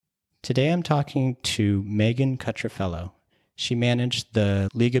Today I'm talking to Megan Cutrofello. She managed the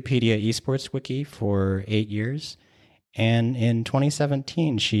Leaguepedia Esports Wiki for 8 years, and in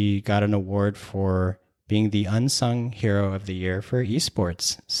 2017 she got an award for being the Unsung Hero of the Year for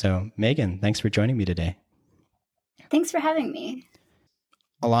esports. So Megan, thanks for joining me today. Thanks for having me.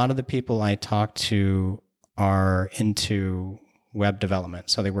 A lot of the people I talk to are into web development.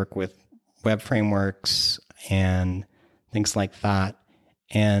 So they work with web frameworks and things like that.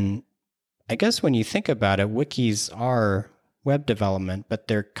 And I guess when you think about it, wikis are web development, but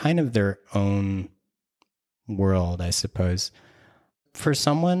they're kind of their own world, I suppose. For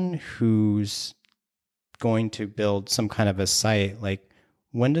someone who's going to build some kind of a site, like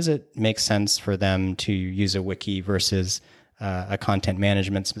when does it make sense for them to use a wiki versus a content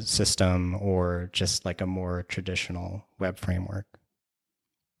management system or just like a more traditional web framework?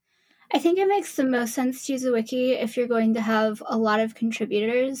 I think it makes the most sense to use a wiki if you're going to have a lot of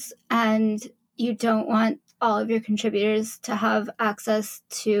contributors and you don't want all of your contributors to have access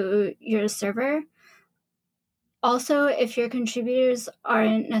to your server. Also, if your contributors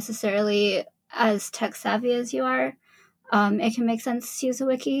aren't necessarily as tech savvy as you are, it can make sense to use a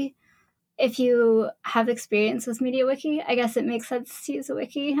wiki. If you have experience with MediaWiki, I guess it makes sense to use a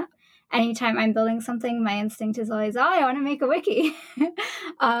wiki. Anytime I'm building something, my instinct is always, I want to make a wiki.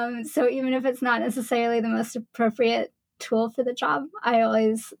 So even if it's not necessarily the most appropriate tool for the job, I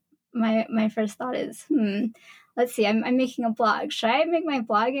always, my first thought is, let's see, I'm making a blog. Should I make my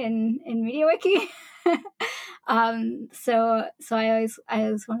blog in MediaWiki? So I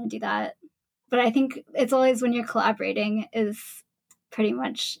always want to do that. But I think it's always when you're collaborating is pretty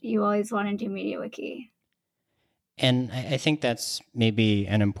much you always want to do MediaWiki. And I think that's maybe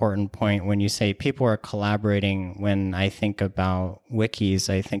an important point when you say people are collaborating. When I think about wikis,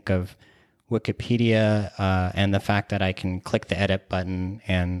 I think of Wikipedia and the fact that I can click the edit button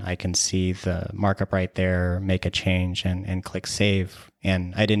and I can see the markup right there, make a change and click save.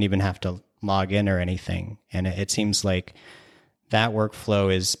 And I didn't even have to log in or anything. And it seems like that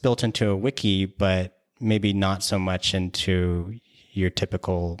workflow is built into a wiki, but maybe not so much into your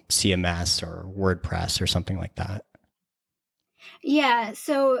typical CMS or WordPress or something like that. Yeah,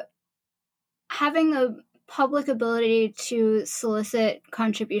 so having the public ability to solicit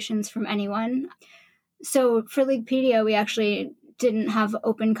contributions from anyone. So for Leaguepedia, we actually didn't have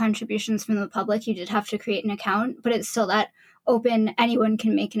open contributions from the public. You did have to create an account, but it's still that open, anyone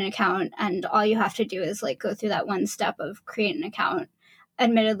can make an account, and all you have to do is like go through that one step of create an account.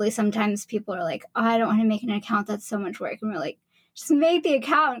 Admittedly, sometimes people are like, I don't want to make an account, that's so much work. And we're like, just make the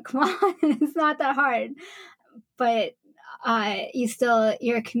account, come on, it's not that hard. But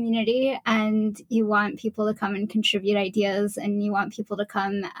you're a community and you want people to come and contribute ideas, and you want people to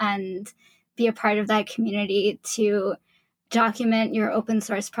come and be a part of that community to document your open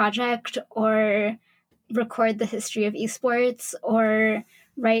source project or record the history of esports or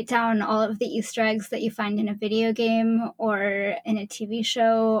write down all of the Easter eggs that you find in a video game or in a TV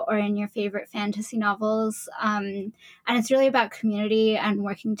show or in your favorite fantasy novels. And it's really about community and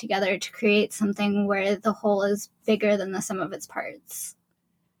working together to create something where the whole is bigger than the sum of its parts.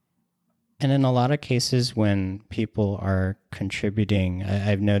 And in a lot of cases, when people are contributing,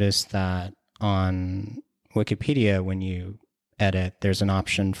 I've noticed that on Wikipedia, when you edit, there's an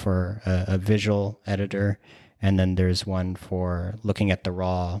option for a visual editor, and then there's one for looking at the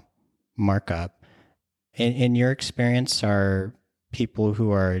raw markup. In your experience, are people who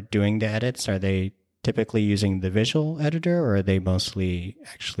are doing the edits, are they typically using the visual editor, or are they mostly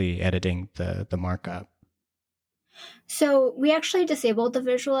actually editing the markup? So we actually disabled the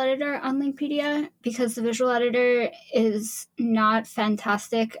visual editor on Linkpedia because the visual editor is not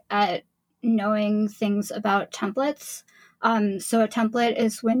fantastic at knowing things about templates. So a template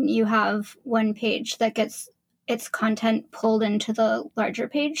is when you have one page that gets its content pulled into the larger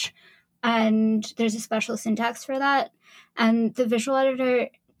page, and there's a special syntax for that. And the visual editor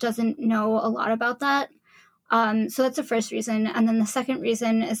doesn't know a lot about that. So that's the first reason. And then the second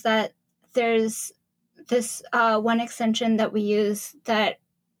reason is that there's this one extension that we use that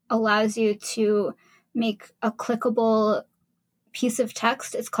allows you to make a clickable piece of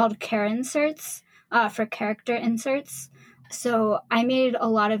text. It's called char inserts for character inserts. So I made a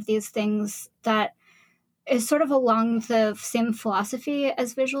lot of these things that is sort of along the same philosophy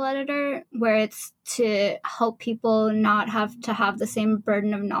as visual editor, where it's to help people not have to have the same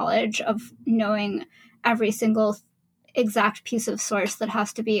burden of knowledge of knowing every single exact piece of source that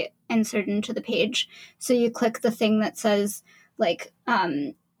has to be inserted into the page. So you click the thing that says like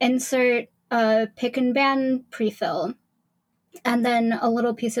insert a pick and ban prefill, and then a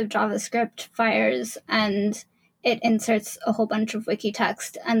little piece of JavaScript fires and it inserts a whole bunch of wiki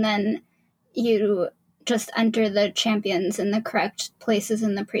text, and then you just enter the champions in the correct places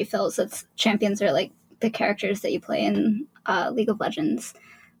in the pre-fills. Champions are like the characters that you play in League of Legends.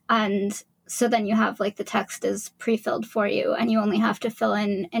 And so then you have like the text is pre-filled for you, and you only have to fill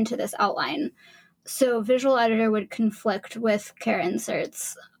in into this outline. So Visual Editor would conflict with char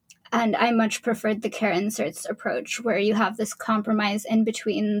inserts. And I much preferred the char inserts approach, where you have this compromise in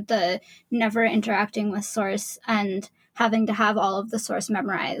between the never interacting with source and having to have all of the source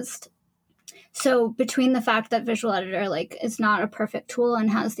memorized. So between the fact that Visual Editor like is not a perfect tool and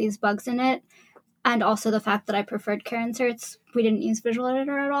has these bugs in it, and also the fact that I preferred char inserts, we didn't use Visual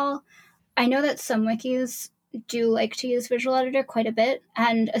Editor at all. I know that some wikis do like to use Visual Editor quite a bit,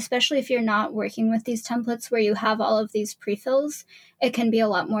 and especially if you're not working with these templates where you have all of these pre-fills, it can be a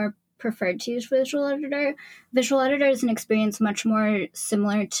lot more preferred to use Visual Editor. Visual Editor is an experience much more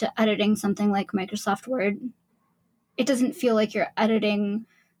similar to editing something like Microsoft Word. It doesn't feel like you're editing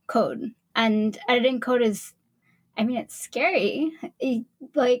code. And editing code is, I mean, it's scary.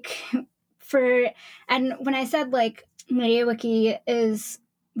 And when I said like MediaWiki is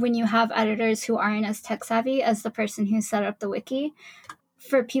when you have editors who aren't as tech savvy as the person who set up the wiki,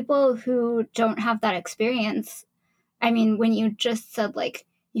 for people who don't have that experience, I mean, when you just said like,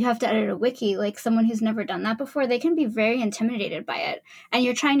 you have to edit a wiki, like someone who's never done that before, they can be very intimidated by it. And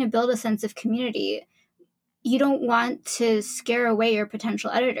you're trying to build a sense of community. You don't want to scare away your potential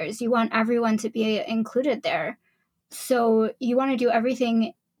editors. You want everyone to be included there. So you want to do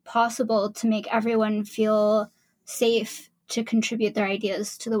everything possible to make everyone feel safe to contribute their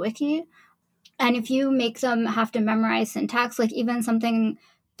ideas to the wiki. And if you make them have to memorize syntax, like even something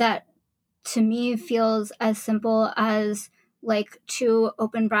that to me feels as simple as like 2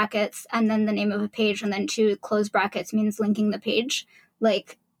 open brackets and then the name of a page and then 2 close brackets means linking the page.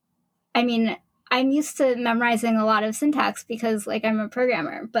 Like, I mean, I'm used to memorizing a lot of syntax because like I'm a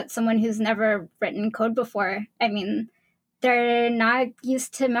programmer, but someone who's never written code before, I mean, they're not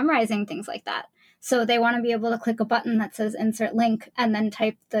used to memorizing things like that. So they want to be able to click a button that says insert link and then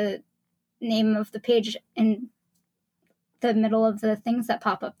type the name of the page in the middle of the things that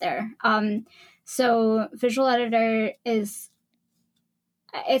pop up there. So Visual Editor it's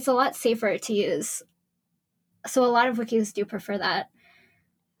a lot safer to use. So a lot of wikis do prefer that.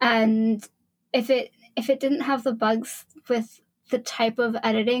 And if it didn't have the bugs with the type of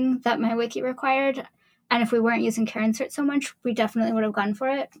editing that my wiki required, and if we weren't using char insert so much, we definitely would have gone for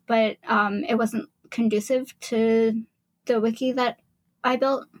it. But it wasn't conducive to the wiki that I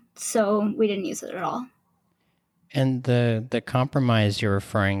built, so we didn't use it at all. And the compromise you're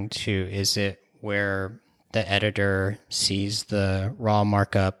referring to, is it where the editor sees the raw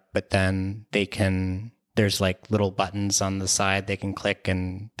markup, but then there's like little buttons on the side they can click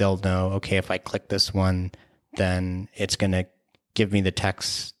and they'll know, okay, if I click this one, then it's going to give me the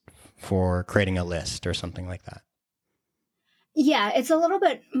text for creating a list or something like that? Yeah, it's a little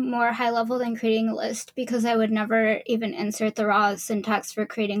bit more high level than creating a list because I would never even insert the raw syntax for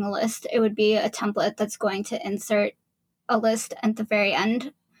creating a list. It would be a template that's going to insert a list at the very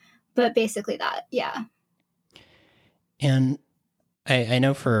end. But basically that, yeah. And I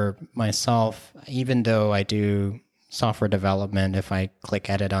know for myself, even though I do software development, if I click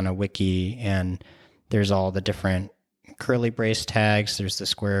edit on a wiki and there's all the different curly brace tags, there's the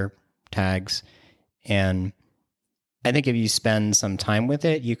square tags, and I think if you spend some time with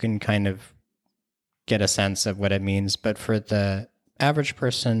it, you can kind of get a sense of what it means. But for the average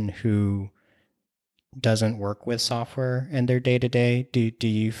person who doesn't work with software in their day-to-day, do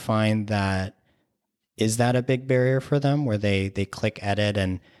you find that, is that a big barrier for them where they click edit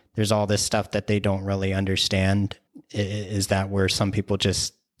and there's all this stuff that they don't really understand? Is that where some people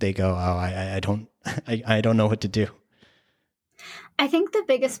just, they go, oh, I don't know what to do? I think the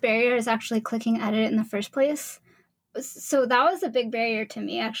biggest barrier is actually clicking edit in the first place. So that was a big barrier to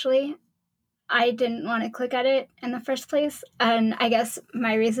me, actually. I didn't want to click edit in the first place. And I guess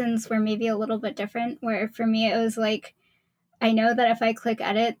my reasons were maybe a little bit different, where for me it was like, I know that if I click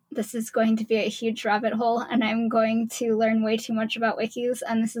edit, this is going to be a huge rabbit hole and I'm going to learn way too much about wikis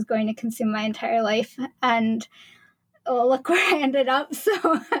and this is going to consume my entire life. And look where I ended up.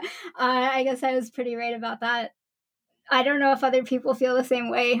 So I guess I was pretty right about that. I don't know if other people feel the same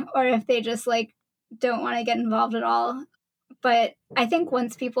way or if they just like don't want to get involved at all. But I think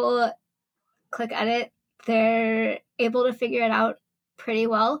once people click edit, they're able to figure it out pretty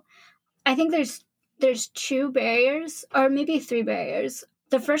well. I think there's 2 barriers, or maybe 3 barriers.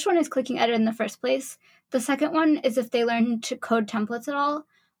 The first one is clicking edit in the first place. The second one is if they learn to code templates at all.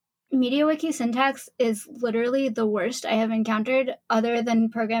 MediaWiki syntax is literally the worst I have encountered, other than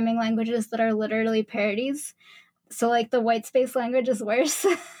programming languages that are literally parodies. So like the white space language is worse.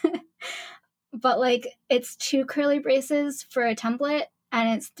 But like it's 2 curly braces for a template and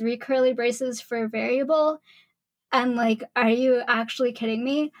it's 3 curly braces for a variable. And like, are you actually kidding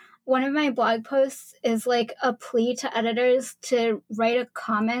me? One of my blog posts is like a plea to editors to write a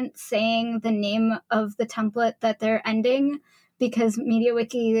comment saying the name of the template that they're ending, because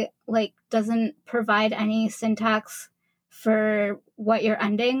MediaWiki like doesn't provide any syntax for what you're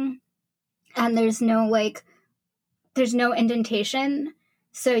ending. And there's no indentation,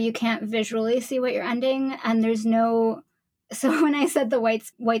 so you can't visually see what you're ending, and there's no. So when I said the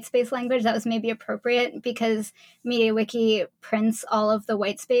white space language, that was maybe appropriate because MediaWiki prints all of the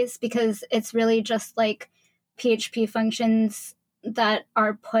white space, because it's really just like PHP functions that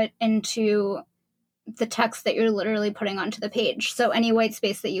are put into the text that you're literally putting onto the page. So any white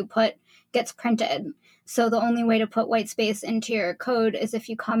space that you put gets printed. So the only way to put white space into your code is if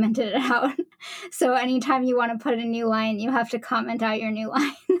you commented it out. So anytime you want to put a new line, you have to comment out your new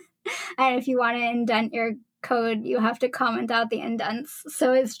line. And if you want to indent your code, you have to comment out the indents.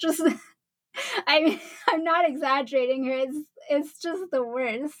 So it's just, I'm not exaggerating here. It's just the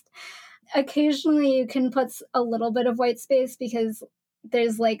worst. Occasionally you can put a little bit of white space because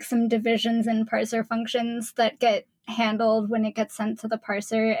there's like some divisions in parser functions that get handled when it gets sent to the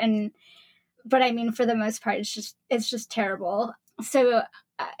parser. But I mean, for the most part, it's just terrible. So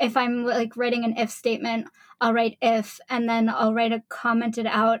if I'm like writing an if statement, I'll write if, and then I'll write a commented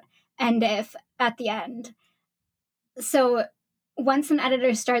out end if at the end. So once an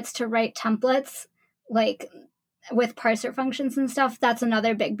editor starts to write templates, like with parser functions and stuff, that's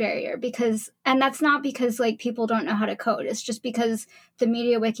another big barrier, and that's not because like people don't know how to code. It's just because the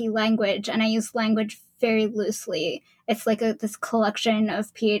MediaWiki language, and I use language very loosely, it's like this collection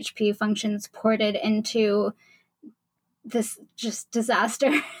of PHP functions ported into this just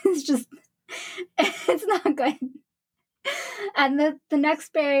disaster. It's not good. And the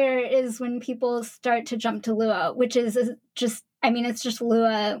next barrier is when people start to jump to Lua, which is it's just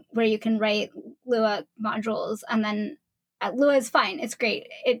Lua where you can write Lua modules, and then Lua is fine. It's great.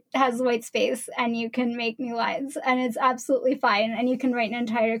 It has white space and you can make new lines and it's absolutely fine. And you can write an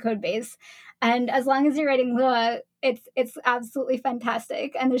entire code base. And as long as you're writing Lua, it's absolutely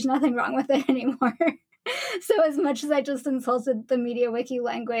fantastic. And there's nothing wrong with it anymore. So as much as I just insulted the MediaWiki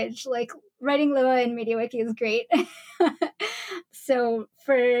language, like writing Lua in MediaWiki is great. So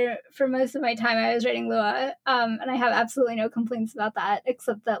for most of my time, I was writing Lua, and I have absolutely no complaints about that,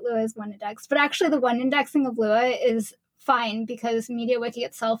 except that Lua is one indexed. But actually, the one indexing of Lua is fine because MediaWiki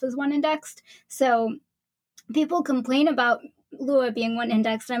itself is one indexed. So people complain about Lua being one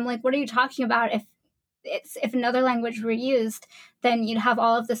indexed, and I'm like, what are you talking about? If another language were used, then you'd have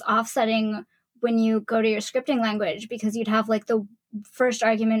all of this offsetting when you go to your scripting language, because you'd have like the first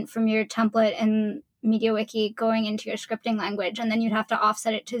argument from your template in MediaWiki going into your scripting language, and then you'd have to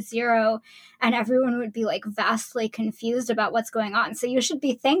offset it to 0, and everyone would be like vastly confused about what's going on. So you should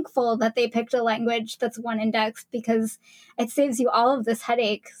be thankful that they picked a language that's one indexed, because it saves you all of this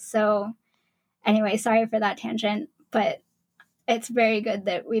headache. So anyway, sorry for that tangent, but it's very good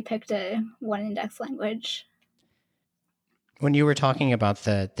that we picked a one index language. When you were talking about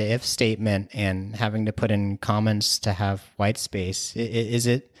the if statement and having to put in comments to have white space, is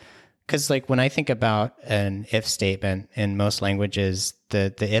it because like when I think about an if statement in most languages,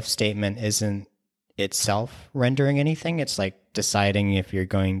 the if statement isn't itself rendering anything. It's like deciding if you're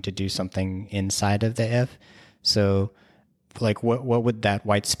going to do something inside of the if. So like what would that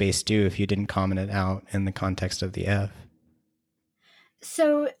white space do if you didn't comment it out in the context of the if?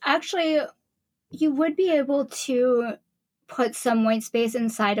 So actually, you would be able to put some white space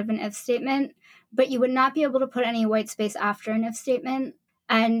inside of an if statement, but you would not be able to put any white space after an if statement.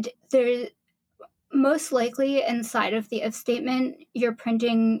 And there, most likely inside of the if statement, you're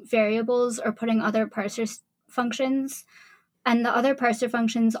printing variables or putting other parser functions. And the other parser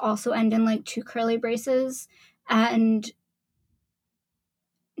functions also end in like 2 curly braces. And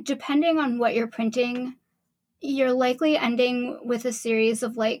depending on what you're printing, you're likely ending with a series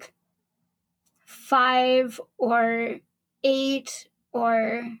of like 5 or 8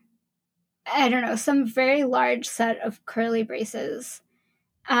 or I don't know, some very large set of curly braces.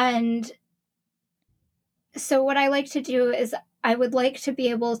 And so what I like to do is I would like to be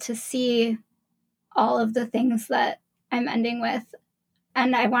able to see all of the things that I'm ending with.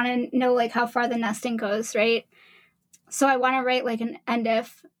 And I want to know like how far the nesting goes, right? So I want to write like an end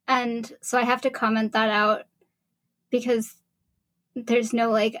if. And so I have to comment that out because there's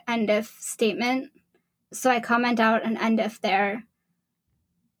no like end if statement. So I comment out an end if there.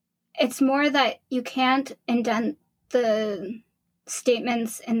 It's more that you can't indent the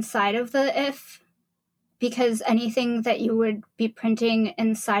statements inside of the if because anything that you would be printing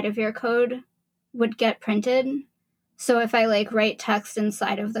inside of your code would get printed. So if I like write text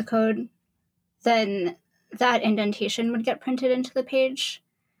inside of the code, then that indentation would get printed into the page.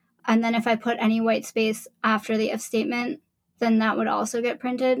 And then if I put any white space after the if statement, then that would also get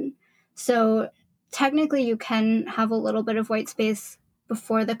printed. So technically you can have a little bit of white space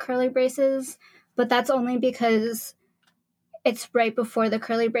before the curly braces, but that's only because it's right before the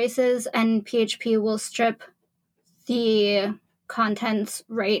curly braces and PHP will strip the contents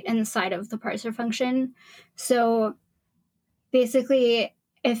right inside of the parser function. So basically,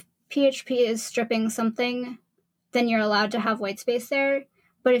 if PHP is stripping something, then you're allowed to have white space there.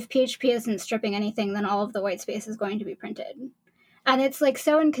 But if PHP isn't stripping anything, then all of the white space is going to be printed. And it's like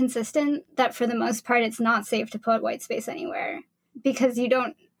so inconsistent that for the most part, it's not safe to put white space anywhere because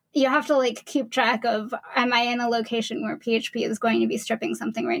you have to like keep track of, am I in a location where PHP is going to be stripping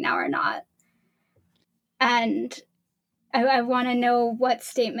something right now or not? And I want to know what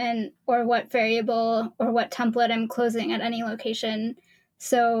statement or what variable or what template I'm closing at any location.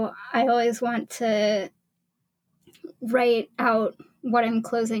 So I always want to write out what I'm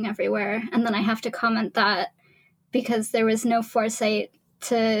closing everywhere. And then I have to comment that because there was no foresight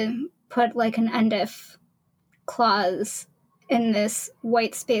to put like an end if clause in this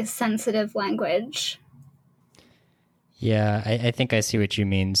white space sensitive language. Yeah, I think I see what you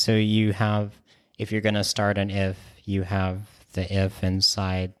mean. So you have, if you're going to start an if, you have the if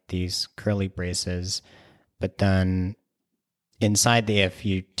inside these curly braces, but then inside the if,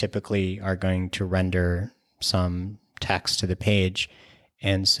 you typically are going to render some text to the page.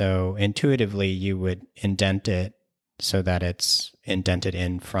 And so intuitively, you would indent it so that it's indented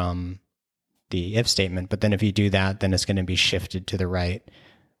in from the if statement. But then if you do that, then it's going to be shifted to the right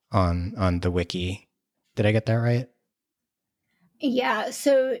on the wiki. Did I get that right? Yeah,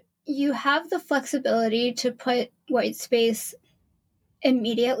 so you have the flexibility to put white space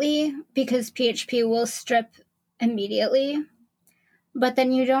immediately because PHP will strip immediately, but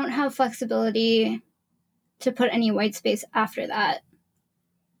then you don't have flexibility to put any white space after that,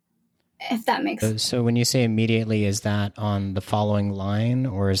 if that makes sense. So when you say immediately, is that on the following line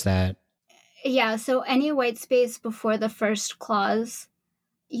or is that? Yeah, so any white space before the first clause,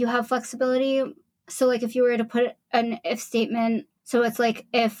 you have flexibility. So like if you were to put an if statement, so it's like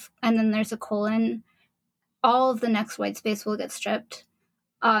if, and then there's a colon, all of the next white space will get stripped.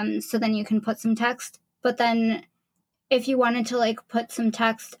 So then you can put some text. But then if you wanted to like put some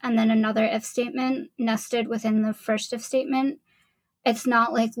text and then another if statement nested within the first if statement, it's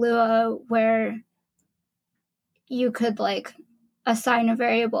not like Lua where you could like assign a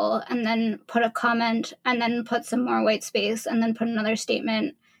variable and then put a comment and then put some more white space and then put another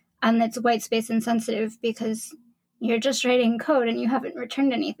statement. And it's white space insensitive because you're just writing code and you haven't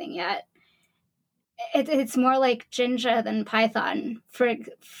returned anything yet. It's more like Jinja than Python for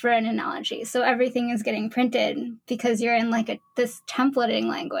an analogy. So everything is getting printed because you're in like this templating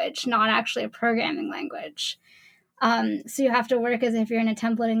language, not actually a programming language. So you have to work as if you're in a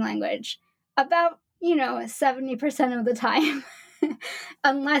templating language about, 70% of the time,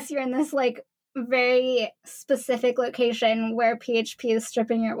 unless you're in this like very specific location where PHP is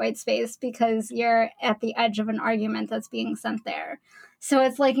stripping your white space because you're at the edge of an argument that's being sent there. So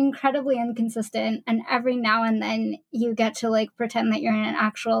it's like incredibly inconsistent. And every now and then you get to like pretend that you're in an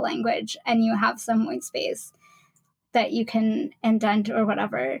actual language and you have some white space that you can indent or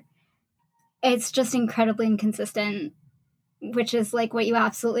whatever. It's just incredibly inconsistent, which is like what you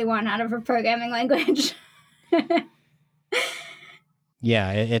absolutely want out of a programming language.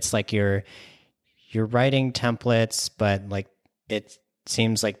 Yeah, it's like you're writing templates, but like it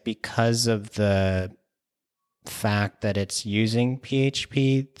seems like because of the fact that it's using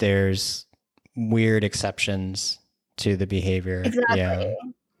PHP, there's weird exceptions to the behavior. Exactly.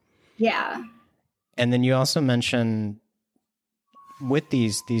 Yeah. And then you also mentioned with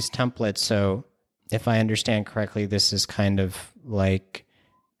these templates, so if I understand correctly, this is kind of like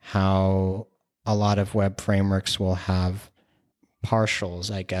how a lot of web frameworks will have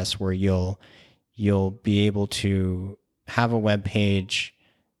partials, I guess, where you'll be able to have a web page,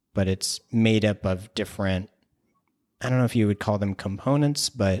 but it's made up of different, I don't know if you would call them components,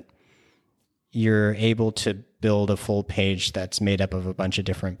 but you're able to build a full page that's made up of a bunch of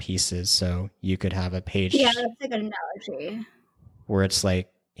different pieces. So you could have a page. Yeah, that's a good analogy. Where it's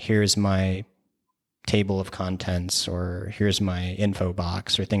like, here's my table of contents, or here's my info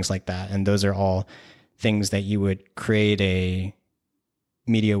box, or things like that. And those are all things that you would create a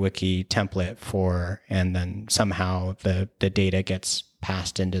MediaWiki template for, and then somehow the data gets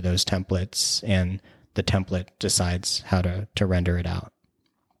passed into those templates and the template decides how to render it out.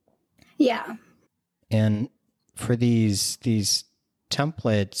 Yeah. And for these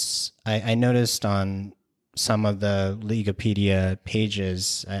templates, I noticed on some of the Leagueopedia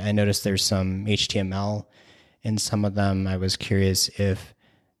pages, I noticed there's some HTML in some of them. I was curious if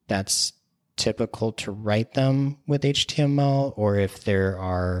that's typical to write them with HTML or if there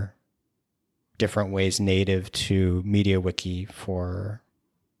are different ways native to MediaWiki for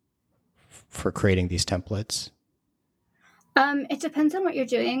creating these templates. It depends on what you're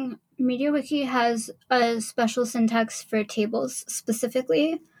doing. MediaWiki has a special syntax for tables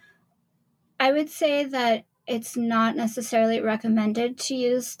specifically. I would say that it's not necessarily recommended to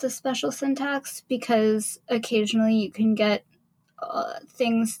use the special syntax because occasionally you can get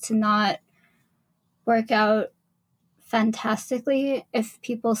things to not work out fantastically if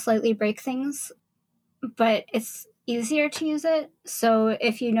people slightly break things, but it's easier to use it. So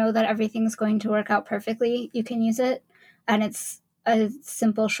if you know that everything's going to work out perfectly, you can use it, and it's a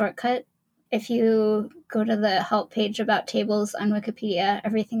simple shortcut. If you go to the help page about tables on Wikipedia,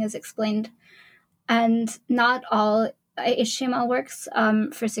 everything is explained. And not all HTML works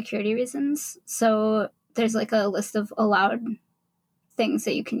for security reasons. So there's like a list of allowed things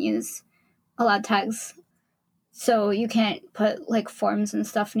that you can use, allowed tags. So you can't put like forms and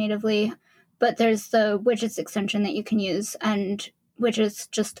stuff natively, but there's the widgets extension that you can use, and widgets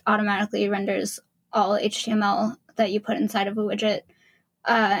just automatically renders all HTML that you put inside of a widget.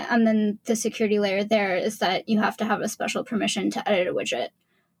 And then the security layer there is that you have to have a special permission to edit a widget.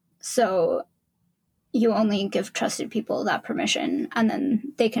 So you only give trusted people that permission, and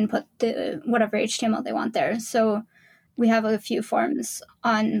then they can put the whatever HTML they want there. So we have a few forms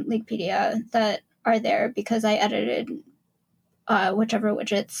on Leaguepedia that are there because I edited whichever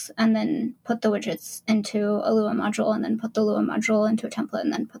widgets and then put the widgets into a Lua module and then put the Lua module into a template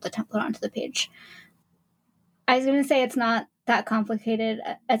and then put the template onto the page. I was going to say it's not that complicated.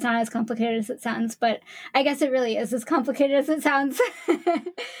 It's not as complicated as it sounds, but I guess it really is as complicated as it sounds.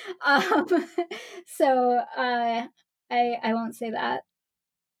 So I won't say that.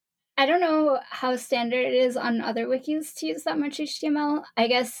 I don't know how standard it is on other wikis to use that much HTML. I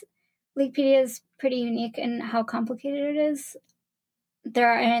guess Leaguepedia is pretty unique in how complicated it is. There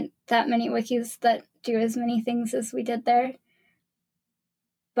aren't that many wikis that do as many things as we did there.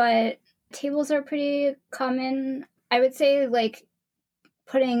 But tables are pretty common. I would say like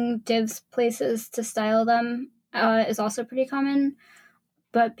putting divs places to style them is also pretty common.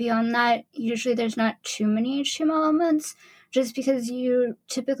 But beyond that, usually there's not too many HTML elements just because you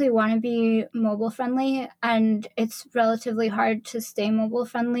typically want to be mobile friendly, and it's relatively hard to stay mobile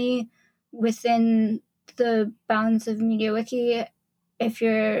friendly within the bounds of MediaWiki if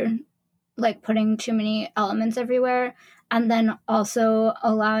you're like putting too many elements everywhere and then also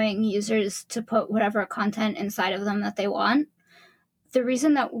allowing users to put whatever content inside of them that they want. The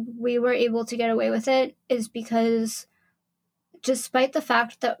reason that we were able to get away with it is because despite the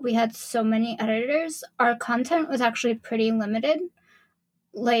fact that we had so many editors, our content was actually pretty limited.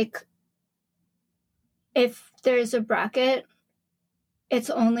 Like, if there's a bracket, it's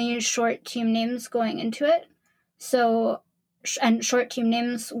only short team names going into it. So, and short team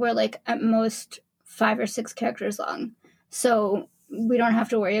names were like at most 5 or 6 characters long. So we don't have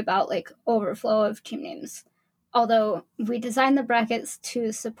to worry about like overflow of team names. Although we designed the brackets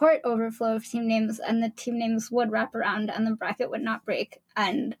to support overflow of team names, and the team names would wrap around and the bracket would not break.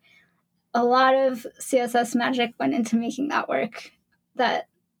 And a lot of CSS magic went into making that work that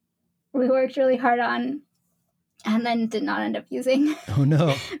we worked really hard on and then did not end up using. Oh,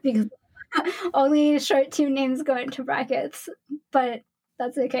 no. Because only short team names go into brackets, but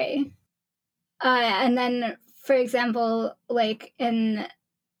that's okay. And then, for example, like in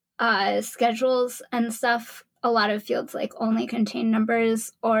schedules and stuff, a lot of fields like only contain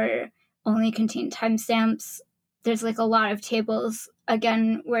numbers or only contain timestamps. There's like a lot of tables,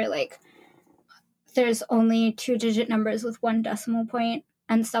 again, where like there's only 2-digit numbers with 1 decimal point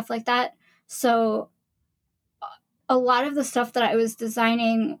and stuff like that. So a lot of the stuff that I was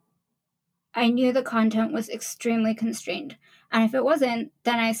designing, I knew the content was extremely constrained. And if it wasn't,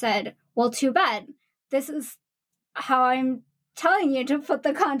 then I said, well, too bad. This is how I'm telling you to put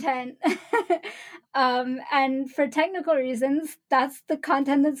the content. And for technical reasons, that's the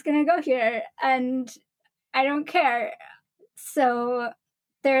content that's going to go here. And I don't care. So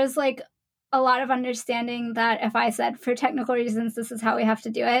there's like a lot of understanding that if I said for technical reasons, this is how we have to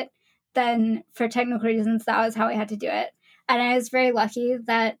do it, then for technical reasons, that was how we had to do it. And I was very lucky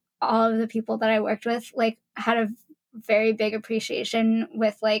that all of the people that I worked with like had a very big appreciation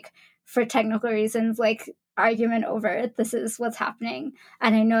with like, for technical reasons, like argument over this is what's happening.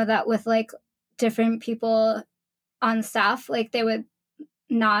 And I know that with like different people on staff, like they would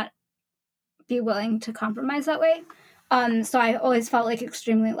not be willing to compromise that way. So I always felt like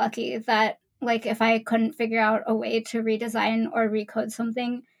extremely lucky that like if I couldn't figure out a way to redesign or recode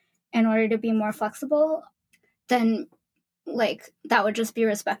something in order to be more flexible, then like that would just be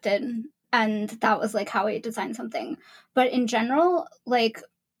respected. And that was like how we designed something. But in general, like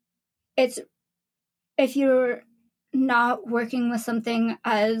it's, if you're not working with something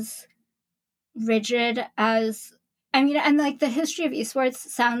as rigid as, I mean, and like the history of esports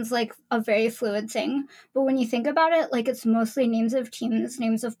sounds like a very fluid thing, but when you think about it, like it's mostly names of teams,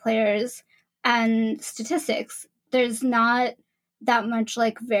 names of players, and statistics. There's not that much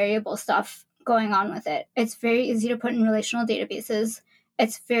like variable stuff going on with it. It's very easy to put in relational databases.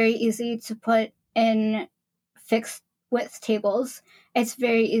 It's very easy to put in fixed width tables. It's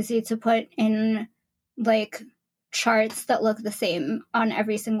very easy to put in like charts that look the same on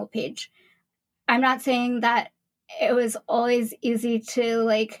every single page. I'm not saying that it was always easy to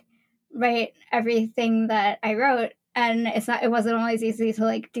like write everything that I wrote, and it wasn't always easy to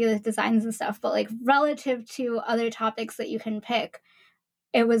like do the designs and stuff, but like relative to other topics that you can pick,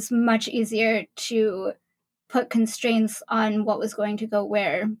 it was much easier to put constraints on what was going to go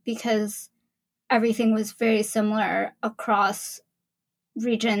where because everything was very similar across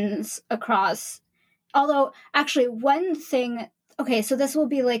regions, although actually one thing, okay, so this will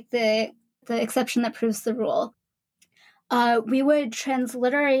be like the exception that proves the rule. We would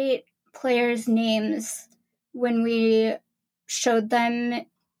transliterate players' names when we showed them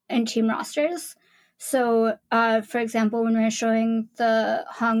in team rosters. So, for example, when we were showing the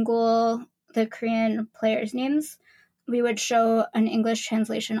Hangul, the Korean players' names, we would show an English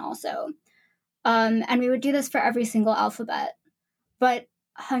translation also. And we would do this for every single alphabet. But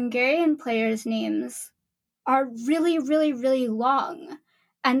Hungarian players' names are really, really, really long.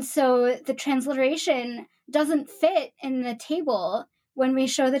 And so the transliteration doesn't fit in the table when we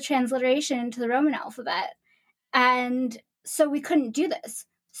show the transliteration to the Roman alphabet. And so we couldn't do this.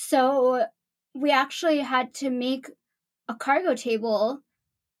 So we actually had to make a cargo table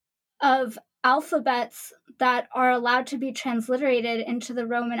of alphabets that are allowed to be transliterated into the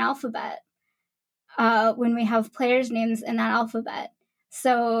Roman alphabet when we have players' names in that alphabet.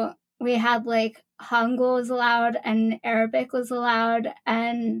 So we had like Hangul was allowed and Arabic was allowed,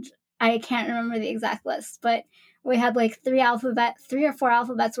 and I can't remember the exact list, but we had like 3 or 4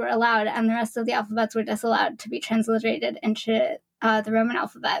 alphabets were allowed, and the rest of the alphabets were disallowed to be transliterated into the Roman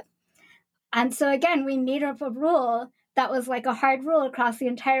alphabet. And so again, we made up a rule that was like a hard rule across the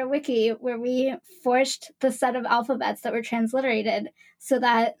entire wiki where we forced the set of alphabets that were transliterated so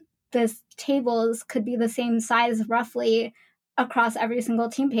that the tables could be the same size roughly across every single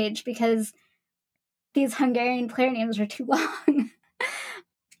team page because these Hungarian player names are too long.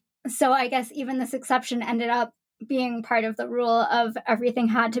 So I guess even this exception ended up being part of the rule of everything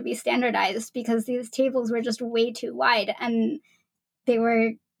had to be standardized because these tables were just way too wide and they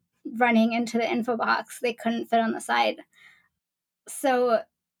were running into the info box. They couldn't fit on the side. So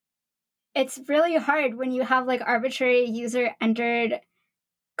it's really hard when you have like arbitrary user entered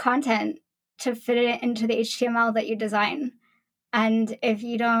content to fit it into the HTML that you design. And if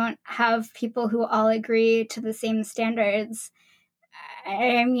you don't have people who all agree to the same standards,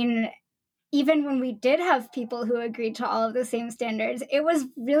 I mean, even when we did have people who agreed to all of the same standards, it was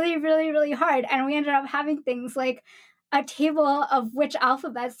really, really, really hard. And we ended up having things like a table of which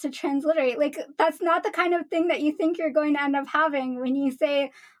alphabets to transliterate. Like, that's not the kind of thing that you think you're going to end up having when you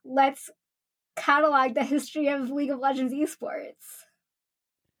say, let's catalog the history of League of Legends esports.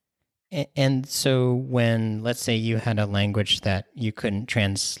 And so when, let's say you had a language that you couldn't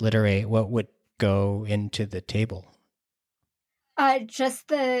transliterate, what would go into the table? Just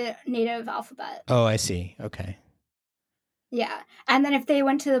the native alphabet. Oh, I see. Okay. Yeah. And then if they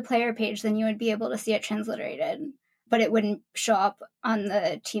went to the player page, then you would be able to see it transliterated, but it wouldn't show up on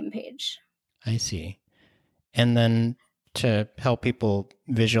the team page. I see. And then to help people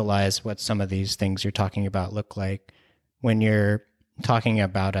visualize what some of these things you're talking about look like, when you're talking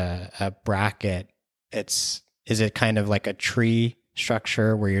about a bracket, is it kind of like a tree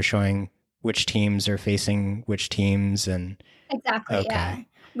structure where you're showing which teams are facing which teams? And exactly, okay. Yeah.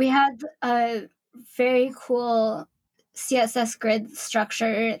 We had a very cool CSS grid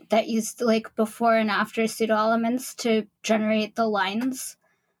structure that used like before and after pseudo elements to generate the lines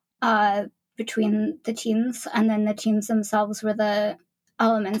between the teams, and then the teams themselves were the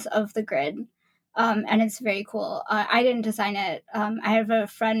elements of the grid. And it's very cool. I didn't design it. I have a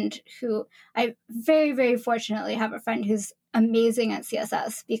friend who I very, very fortunately have a friend who's amazing at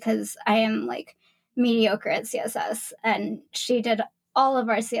CSS because I am like mediocre at CSS, and she did all of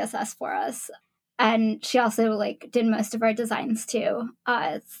our CSS for us. And she also like did most of our designs too.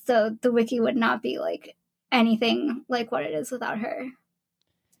 So the wiki would not be like anything like what it is without her.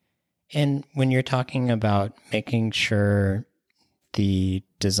 And when you're talking about making sure the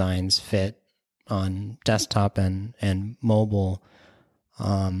designs fit on desktop and mobile,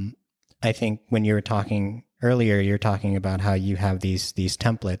 I think when you were talking earlier, you're talking about how you have these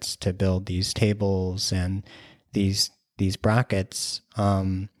templates to build these tables and these brackets.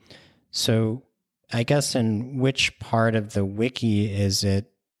 So I guess in which part of the wiki is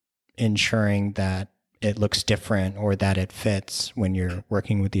it ensuring that it looks different or that it fits when you're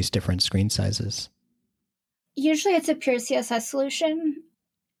working with these different screen sizes? Usually it's a pure CSS solution.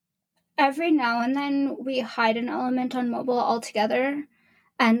 Every now and then we hide an element on mobile altogether.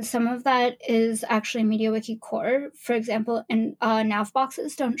 And some of that is actually MediaWiki core. For example, nav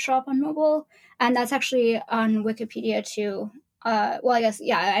boxes don't show up on mobile. And that's actually on Wikipedia too. Well, I guess,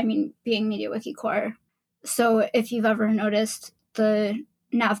 yeah, I mean, being MediaWiki core. So if you've ever noticed the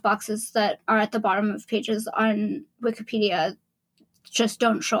nav boxes that are at the bottom of pages on Wikipedia just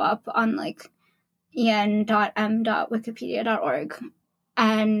don't show up on like en.m.wikipedia.org.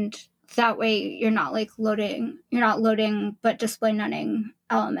 And that way you're not loading but display nunning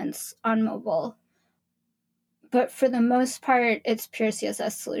elements on mobile. But for the most part, it's pure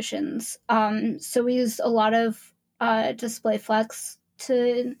CSS solutions. So we use a lot of display flex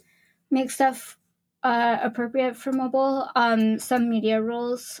to make stuff appropriate for mobile. Some media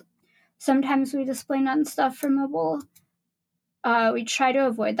rules. Sometimes we display none stuff for mobile. We try to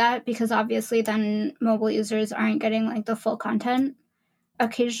avoid that because obviously then mobile users aren't getting like the full content.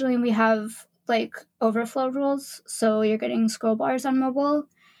 Occasionally we have like overflow rules, so you're getting scroll bars on mobile.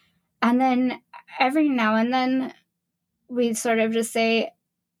 And then every now and then we sort of just say,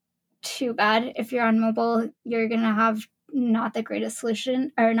 too bad, if you're on mobile, you're going to have not the greatest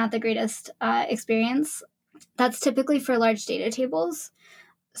solution or not the greatest experience. That's typically for large data tables.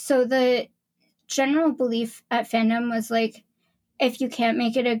 So the general belief at fandom was like, if you can't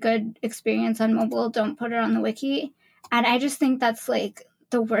make it a good experience on mobile, don't put it on the wiki. And I just think that's like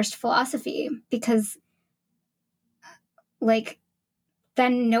the worst philosophy because like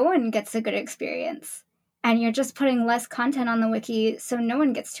then no one gets a good experience and you're just putting less content on the wiki, so no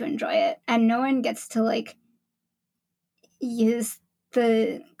one gets to enjoy it and no one gets to like use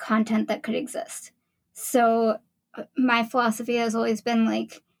the content that could exist. So my philosophy has always been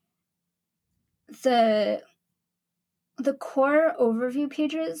like the core overview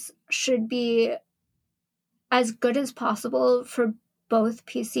pages should be as good as possible for both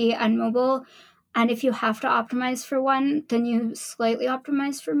PC and mobile. And if you have to optimize for one, then you slightly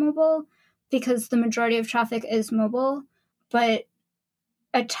optimize for mobile because the majority of traffic is mobile, but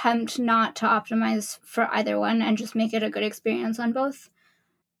attempt not to optimize for either one and just make it a good experience on both.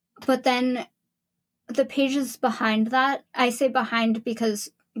 But then the pages behind that, I say behind because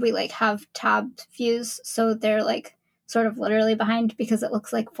we like have tab views, so they're like sort of literally behind because it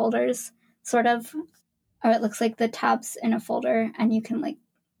looks like folders, sort of, or it looks like the tabs in a folder and you can like,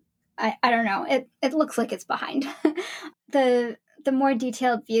 I don't know, it looks like it's behind. the more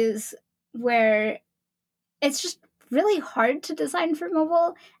detailed views where it's just really hard to design for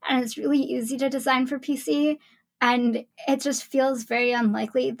mobile and it's really easy to design for PC, and it just feels very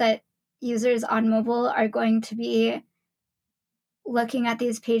unlikely that users on mobile are going to be looking at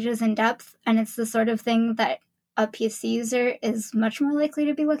these pages in depth, and it's the sort of thing that a PC user is much more likely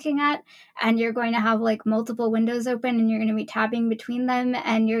to be looking at, and you're going to have like multiple windows open and you're going to be tabbing between them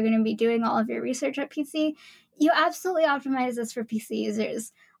and you're going to be doing all of your research at PC. You absolutely optimize this for PC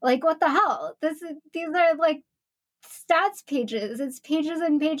users. Like, what the hell? These are like stats pages. It's pages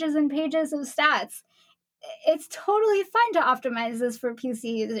and pages and pages of stats. It's totally fine to optimize this for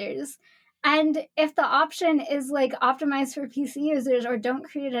PC users. And if the option is like optimize for PC users or don't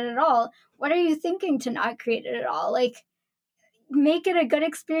create it at all, what are you thinking to not create it at all? Like, make it a good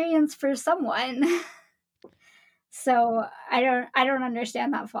experience for someone. So I don't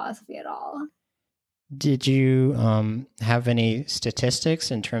understand that philosophy at all. Did you have any statistics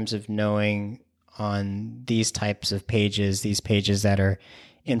in terms of knowing on these types of pages, these pages that are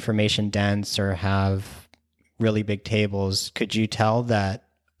information dense or have really big tables? Could you tell that,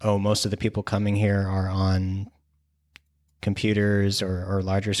 oh, most of the people coming here are on computers or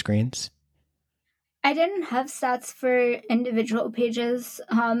larger screens? I didn't have stats for individual pages,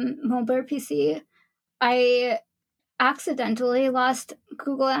 mobile or PC. I accidentally lost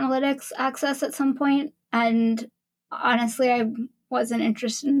Google Analytics access at some point, and honestly, I wasn't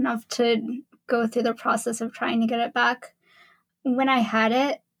interested enough to go through the process of trying to get it back. When I had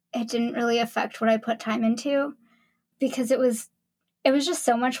it, it didn't really affect what I put time into because it was it was just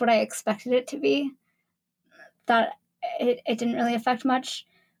so much what I expected it to be that it didn't really affect much.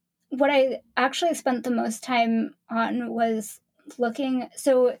 What I actually spent the most time on was looking.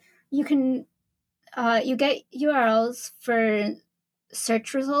 So you can you get URLs for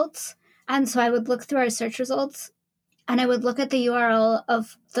search results, and so I would look through our search results, and I would look at the URL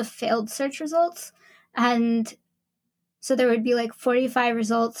of the failed search results, and so there would be like 45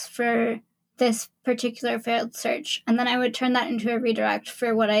 results for this particular failed search, and then I would turn that into a redirect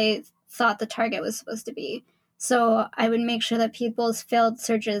for what I thought the target was supposed to be. So I would make sure that people's failed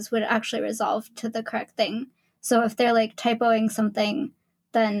searches would actually resolve to the correct thing. So if they're like typoing something,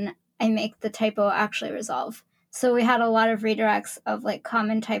 then I make the typo actually resolve. So we had a lot of redirects of like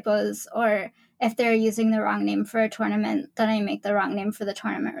common typos, or if they're using the wrong name for a tournament, then I make the wrong name for the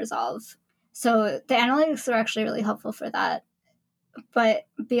tournament resolve. So the analytics were actually really helpful for that. But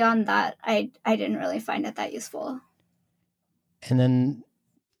beyond that, I didn't really find it that useful. And then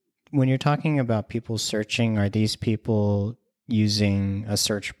when you're talking about people searching, are these people using a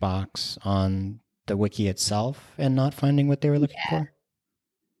search box on the wiki itself and not finding what they were looking for?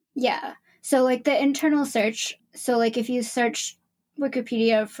 Yeah. So like the internal search, so like if you search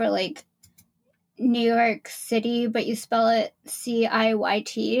Wikipedia for like New York City, but you spell it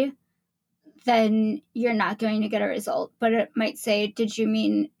CIYT, then you're not going to get a result. But it might say, did you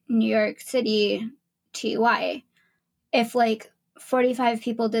mean New York City TY? If like 45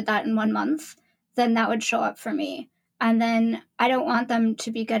 people did that in 1 month, then that would show up for me. And then I don't want them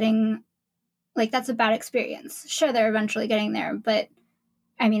to be getting, like, that's a bad experience. Sure, they're eventually getting there, but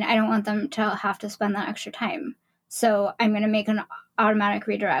I mean, I don't want them to have to spend that extra time. So I'm going to make an automatic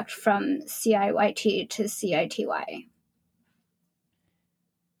redirect from CIYT to CITY.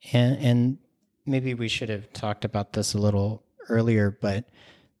 And maybe we should have talked about this a little earlier, but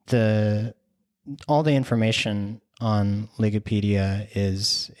all the information on Ligapedia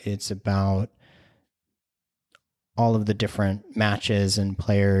it's about all of the different matches and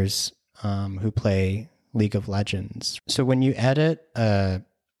players who play League of Legends. So when you edit a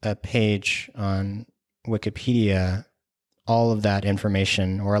page on Wikipedia, all of that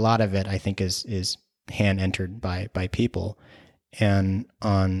information, or a lot of it, I think is hand entered by people. And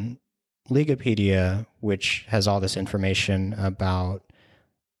on Ligapedia, which has all this information about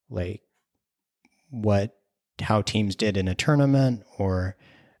like how teams did in a tournament or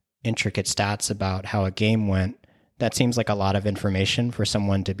intricate stats about how a game went, that seems like a lot of information for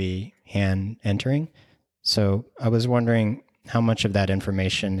someone to be hand entering. So I was wondering how much of that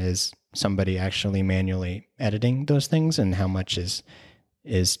information is somebody actually manually editing those things and how much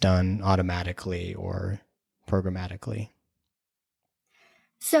is done automatically or programmatically.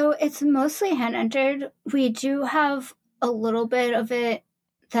 So it's mostly hand entered. We do have a little bit of it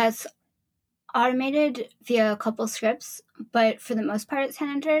that's automated via a couple scripts, but for the most part, it's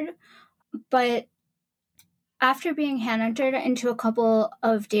hand entered. But after being hand entered into a couple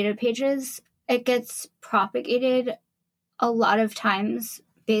of data pages, it gets propagated a lot of times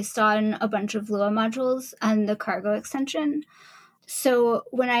based on a bunch of Lua modules and the cargo extension. So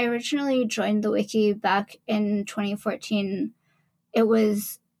when I originally joined the wiki back in 2014, it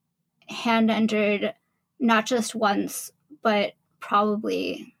was hand entered not just once, but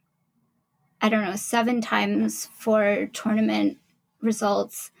probably, 7 times for tournament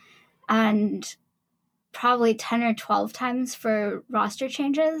results and probably 10 or 12 times for roster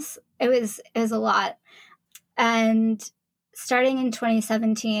changes. It was a lot. And starting in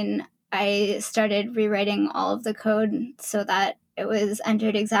 2017, I started rewriting all of the code so that it was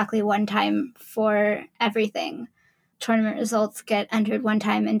entered exactly 1 time for everything. Tournament results get entered 1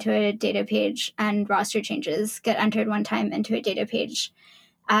 time into a data page, and roster changes get entered 1 time into a data page.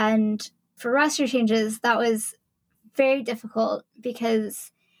 And for roster changes, that was very difficult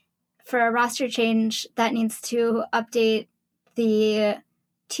because for a roster change, that needs to update the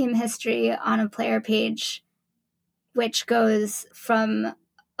team history on a player page, which goes from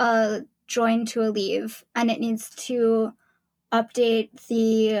a join to a leave, and it needs to update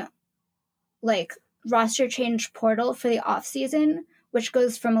the roster change portal for the off season, which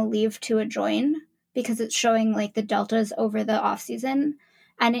goes from a leave to a join because it's showing the deltas over the off season,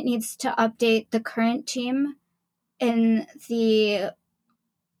 and it needs to update the current team in the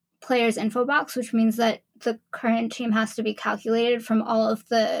player's info box, which means that the current team has to be calculated from all of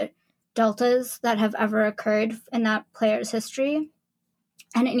the deltas that have ever occurred in that player's history.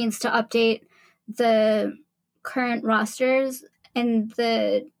 And it needs to update the current rosters in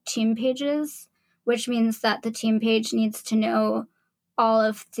the team pages, which means that the team page needs to know all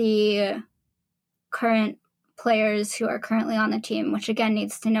of the current players who are currently on the team, which again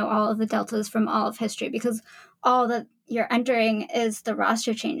needs to know all of the deltas from all of history, because all that you're entering is the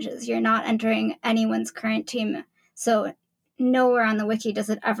roster changes. You're not entering anyone's current team. So nowhere on the wiki does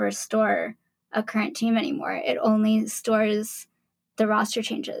it ever store a current team anymore. It only stores the roster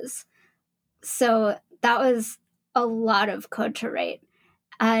changes. So that was a lot of code to write.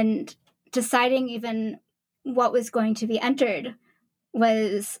 And deciding even what was going to be entered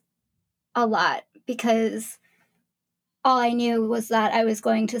was a lot, because all I knew was that I was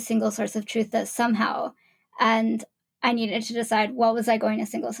going to single source of truth this somehow. And I needed to decide, what was I going to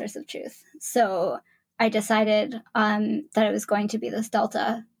single source of truth? So I decided that it was going to be this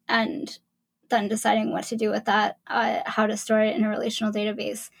delta, and then deciding what to do with that, how to store it in a relational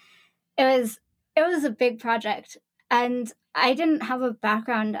database. It was a big project, and I didn't have a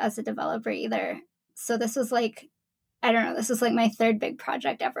background as a developer either. So this was like, I don't know, this was like my third big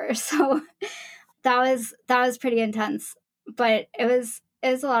project ever. So that was pretty intense, but it was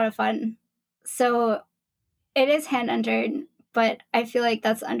a lot of fun. So it is hand entered, but I feel like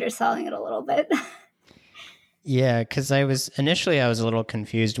that's underselling it a little bit. Yeah, because I was a little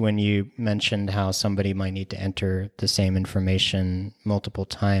confused when you mentioned how somebody might need to enter the same information multiple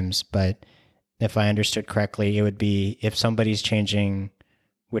times. But if I understood correctly, it would be if somebody's changing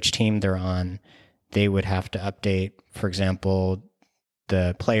which team they're on, they would have to update, for example,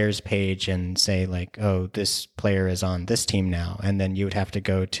 the players page and say like, oh, this player is on this team now. And then you would have to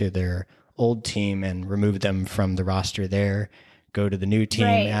go to their old team and remove them from the roster there, go to the new team,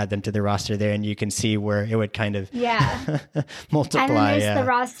 right, add them to the roster there, and you can see where it would kind of multiply. And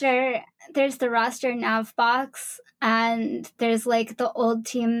then there's the roster nav box, and there's like the old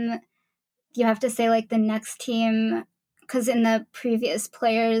team. You have to say like the next team, because in the previous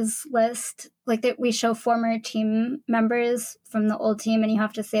players list, like that we show former team members from the old team, and you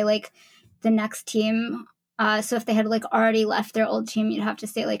have to say like the next team. So if they had like already left their old team, you'd have to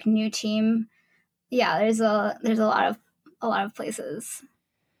say like new team. Yeah, there's a lot of places.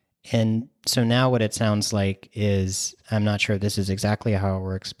 And so now what it sounds like is, I'm not sure if this is exactly how it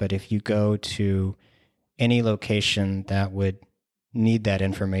works, but if you go to any location that would need that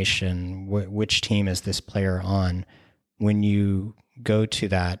information, which team is this player on, when you go to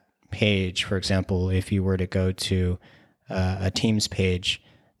that page, for example, if you were to go to a team's page,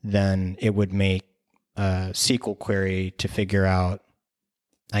 then it would make a SQL query to figure out,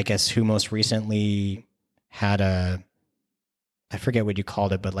 I guess, who most recently had I forget what you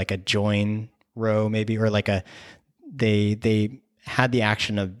called it, but like a join row maybe, or like they had the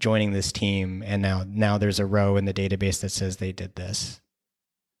action of joining this team, and now there's a row in the database that says they did this.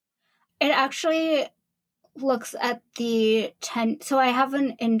 It actually looks at the so I have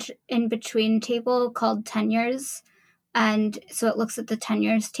an in between table called tenures, and so it looks at the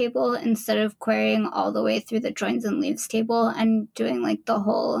tenures table instead of querying all the way through the joins and leaves table and doing like the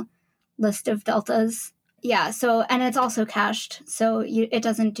whole list of deltas. Yeah, so, and it's also cached, so it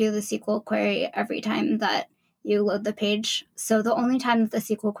doesn't do the SQL query every time that you load the page. So the only time that the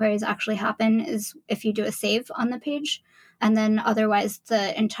SQL queries actually happen is if you do a save on the page, and then otherwise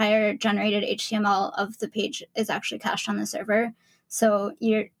the entire generated HTML of the page is actually cached on the server. So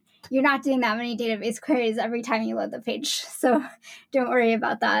you're not doing that many database queries every time you load the page, so don't worry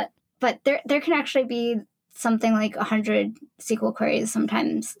about that. But there can actually be something like 100 SQL queries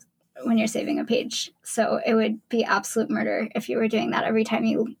sometimes when you're saving a page. So it would be absolute murder if you were doing that every time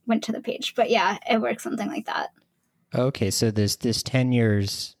you went to the page. But yeah, it works something like that. Okay, so this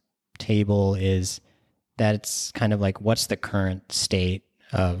tenures table that's kind of like what's the current state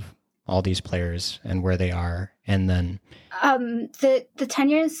of all these players and where they are, and then the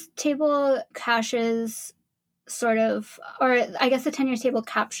tenures table caches sort of, or I guess the tenures table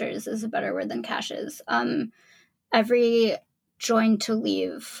captures is a better word than caches. Every join to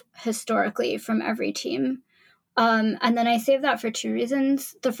leave historically from every team. And then I save that for two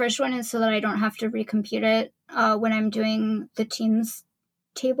reasons. The first one is so that I don't have to recompute it when I'm doing the teams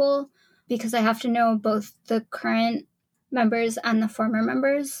table, because I have to know both the current members and the former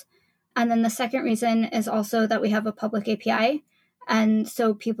members. And then the second reason is also that we have a public API. And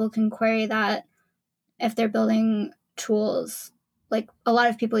so people can query that if they're building tools. Like a lot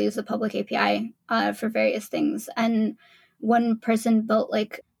of people use the public API for various things. And one person built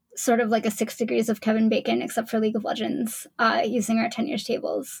like sort of like a 6 degrees of Kevin Bacon, except for League of Legends, using our tenures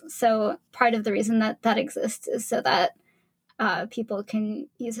tables. So part of the reason that exists is so that people can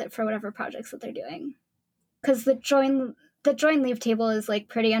use it for whatever projects that they're doing. Because the join leave table is like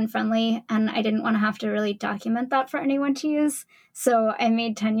pretty unfriendly, and I didn't want to have to really document that for anyone to use. So I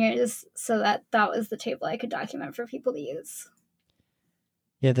made tenures so that was the table I could document for people to use.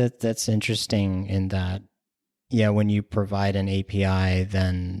 Yeah, that's interesting in that. Yeah, when you provide an API,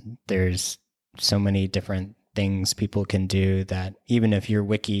 then there's so many different things people can do that even if your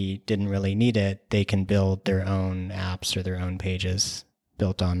wiki didn't really need it, they can build their own apps or their own pages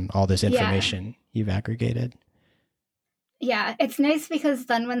built on all this information you've aggregated. Yeah, it's nice because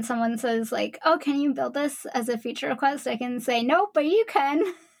then when someone says like, "Oh, can you build this as a feature request?" I can say, "No, but you can."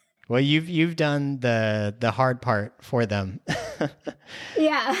 Well, you've done the hard part for them.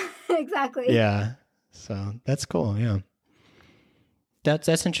 Yeah, exactly. Yeah. So that's cool. Yeah.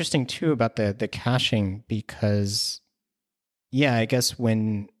 That's interesting too about the caching because yeah, I guess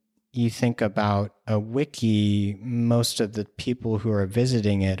when you think about a wiki, most of the people who are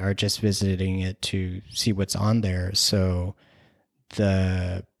visiting it are just visiting it to see what's on there. So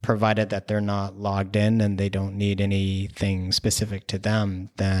provided that they're not logged in and they don't need anything specific to them,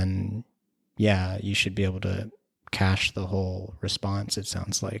 then yeah, you should be able to cache the whole response, it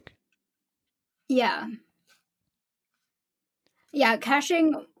sounds like. Yeah. Yeah,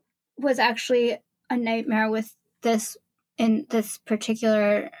 caching was actually a nightmare with this in this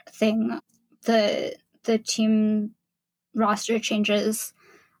particular thing, the team roster changes,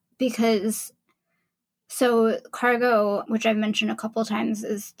 because so Cargo, which I've mentioned a couple times,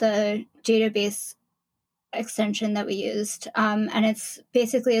 is the database extension that we used, and it's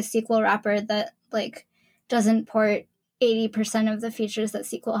basically a SQL wrapper that like doesn't port 80% of the features that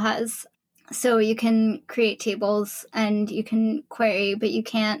SQL has. So you can create tables and you can query, but you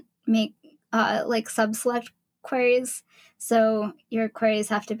can't make like sub-select queries. So your queries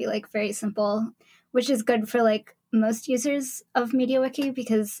have to be like very simple, which is good for like most users of MediaWiki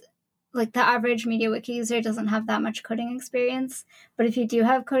because like the average MediaWiki user doesn't have that much coding experience. But if you do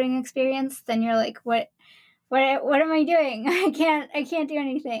have coding experience, then you're like, what am I doing? I can't do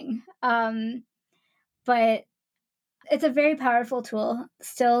anything. But it's a very powerful tool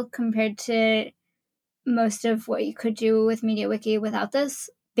still compared to most of what you could do with MediaWiki without this.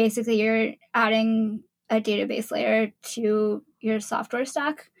 Basically, you're adding a database layer to your software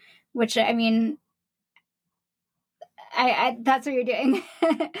stack, which I mean, I that's what you're doing.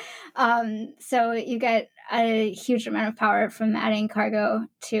 So you get a huge amount of power from adding Cargo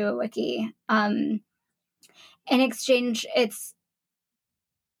to a wiki. In exchange, it's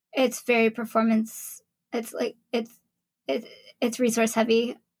very performance. It's like it's resource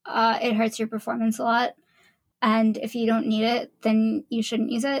heavy. It hurts your performance a lot. And if you don't need it, then you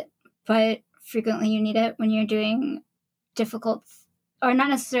shouldn't use it. But frequently you need it when you're doing difficult, or not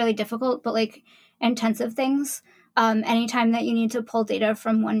necessarily difficult, but like intensive things. Anytime that you need to pull data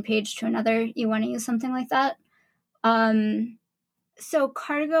from one page to another, you want to use something like that. So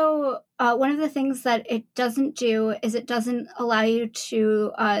Cargo, one of the things that it doesn't do is it doesn't allow you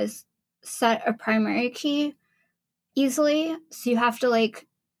to set a primary key easily. So you have to like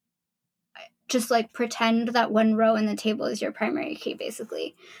just like pretend that one row in the table is your primary key,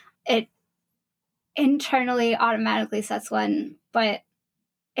 basically. It internally automatically sets one, but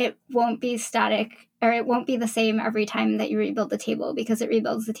it won't be static, or it won't be the same every time that you rebuild the table because it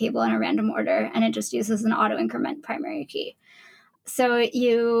rebuilds the table in a random order and it just uses an auto increment primary key. So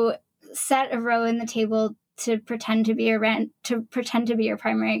you set a row in the table to pretend to be your primary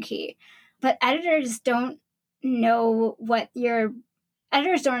key. But editors don't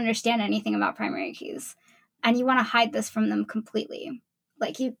understand anything about primary keys, and you want to hide this from them completely.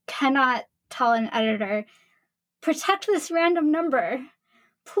 Like, you cannot tell an editor, protect this random number.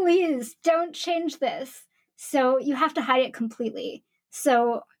 Please don't change this. So you have to hide it completely.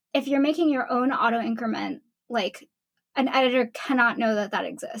 So if you're making your own auto increment, like, an editor cannot know that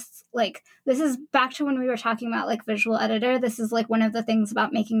exists. Like, this is back to when we were talking about like visual editor. This is like one of the things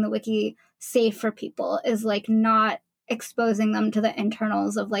about making the wiki safe for people, is like not exposing them to the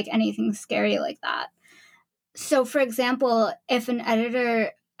internals of like anything scary like that. So for example, if an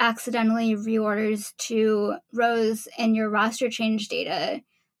editor accidentally reorders 2 rows in your roster change data,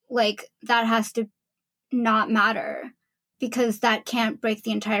 like, that has to not matter because that can't break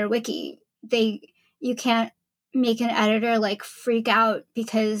the entire wiki. You can't make an editor like freak out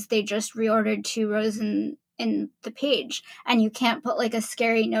because they just reordered 2 rows in the page, and you can't put like a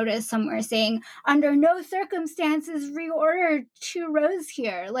scary notice somewhere saying under no circumstances reorder 2 rows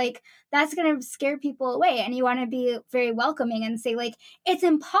here. Like, that's going to scare people away, and you want to be very welcoming and say like, it's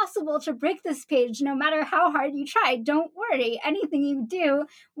impossible to break this page no matter how hard you try. Don't worry, anything you do,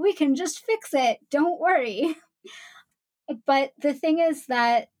 we can just fix it, don't worry. But the thing is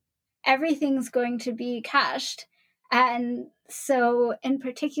that everything's going to be cached. And so in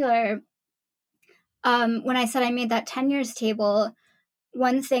particular, when I said I made that 10 years table,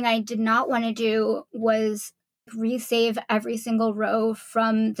 one thing I did not want to do was resave every single row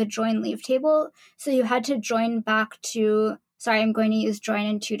from the join leave table. So you had to join back to, sorry, I'm going to use join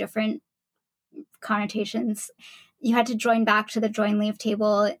in 2 different connotations. You had to join back to the join leave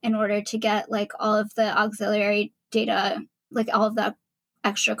table in order to get like all of the auxiliary data, like all of the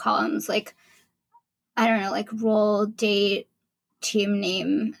extra columns, like, I don't know, like role, date, team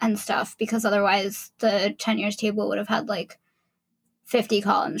name, and stuff, because otherwise the tenures table would have had like 50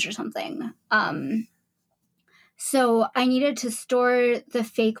 columns or something. So I needed to store the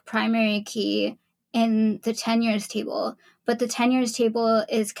fake primary key in the tenures table, but the tenures table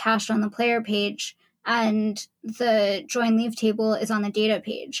is cached on the player page and the join leave table is on the data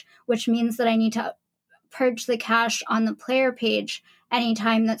page, which means that I need to purge the cache on the player page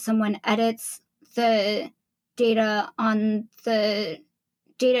anytime that someone edits the data on the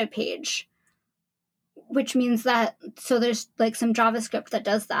data page, which means that, so there's like some JavaScript that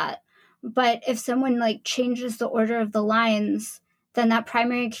does that. But if someone like changes the order of the lines, then that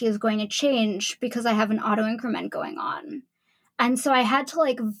primary key is going to change because I have an auto increment going on. And so I had to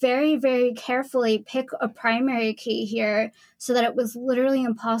like very, very carefully pick a primary key here so that it was literally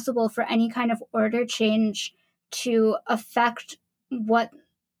impossible for any kind of order change to affect what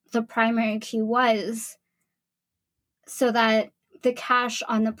the primary key was, so that the cache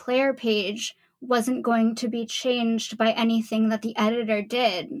on the player page wasn't going to be changed by anything that the editor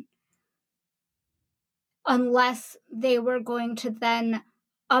did, unless they were going to then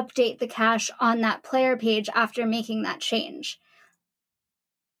update the cache on that player page after making that change,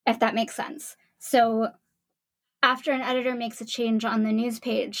 if that makes sense. So after an editor makes a change on the news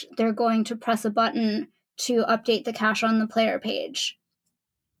page, they're going to press a button to update the cache on the player page.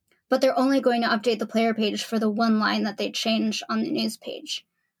 But they're only going to update the player page for the one line that they change on the news page.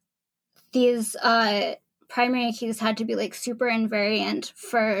 These primary keys had to be like super invariant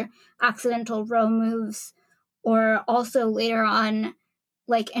for accidental row moves, or also later on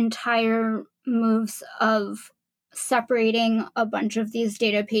like entire moves of separating a bunch of these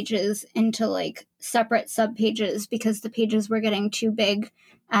data pages into like separate subpages because the pages were getting too big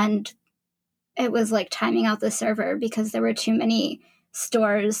and it was like timing out the server because there were too many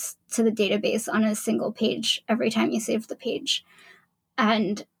stores to the database on a single page every time you saved the page.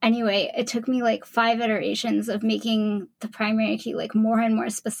 And anyway, it took me like 5 iterations of making the primary key like more and more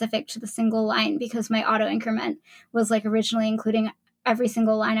specific to the single line, because my auto increment was like originally including every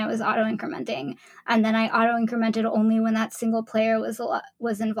single line I was auto incrementing. And then I auto incremented only when that single player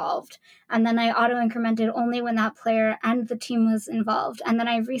was involved. And then I auto incremented only when that player and the team was involved. And then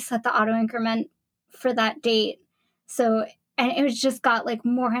I reset the auto increment for that date. So, and it was just got like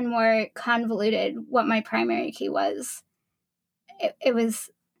more and more convoluted what my primary key was. It was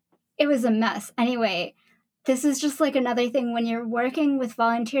a mess. Anyway, this is just like another thing when you're working with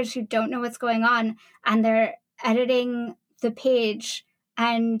volunteers who don't know what's going on and they're editing the page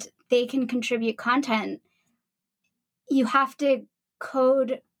and they can contribute content. You have to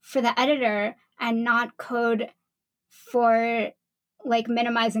code for the editor and not code for like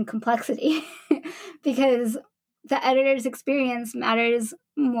minimizing complexity because the editor's experience matters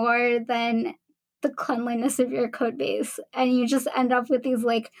more than the cleanliness of your code base. And you just end up with these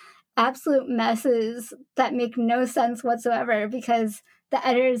like absolute messes that make no sense whatsoever because the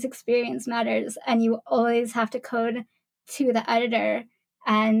editor's experience matters and you always have to code to the editor.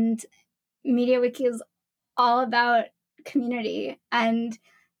 And MediaWiki is all about community, and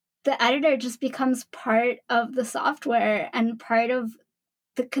the editor just becomes part of the software and part of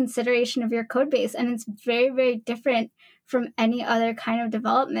the consideration of your code base. And it's very, very different from any other kind of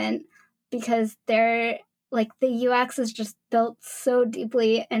development because they're like the UX is just built so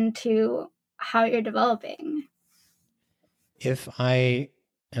deeply into how you're developing. If I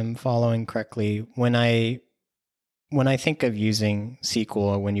am following correctly, when I think of using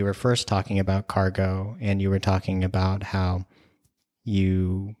SQL, when you were first talking about Cargo and you were talking about how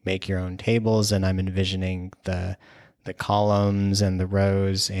you make your own tables, and I'm envisioning the columns and the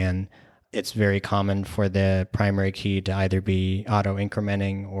rows, and it's very common for the primary key to either be auto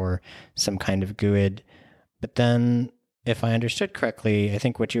incrementing or some kind of GUID. But then if I understood correctly, I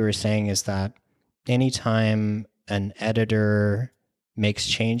think what you were saying is that anytime an editor makes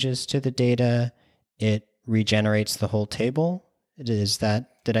changes to the data, it regenerates the whole table.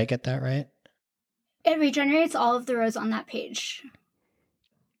 Did I get that right? It regenerates all of the rows on that page.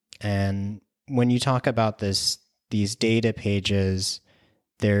 And when you talk about these data pages,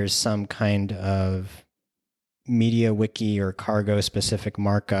 there's some kind of MediaWiki or Cargo specific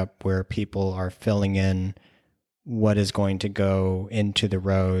markup where people are filling in what is going to go into the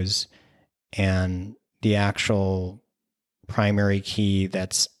rows, and the actual primary key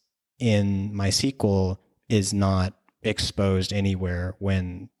that's in MySQL is not exposed anywhere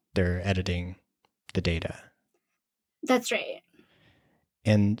when they're editing the data. That's right.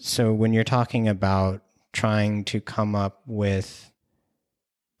 And so when you're talking about trying to come up with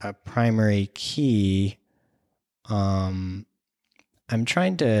a primary key, I'm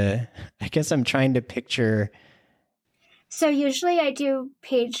trying to picture. So usually I do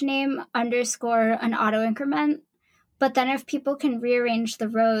page name underscore an auto increment, but then if people can rearrange the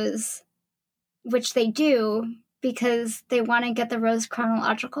rows, which they do because they want to get the rows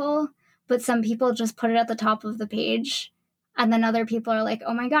chronological, but some people just put it at the top of the page. And then other people are like,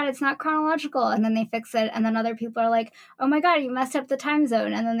 oh my God, it's not chronological. And then they fix it. And then other people are like, oh my God, you messed up the time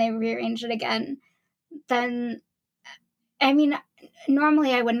zone. And then they rearrange it again. Then, I mean,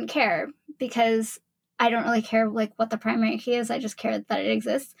 normally I wouldn't care because I don't really care like what the primary key is. I just care that it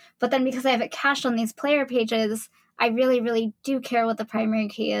exists. But then because I have it cached on these player pages, I really, really do care what the primary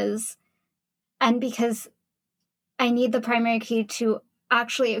key is. And because I need the primary key to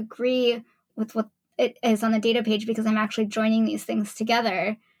actually agree with what it is on the data page because I'm actually joining these things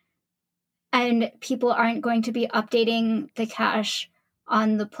together. And people aren't going to be updating the cache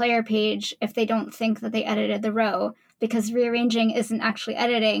on the player page if they don't think that they edited the row, because rearranging isn't actually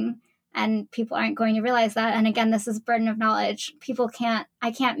editing and people aren't going to realize that. And again, this is burden of knowledge.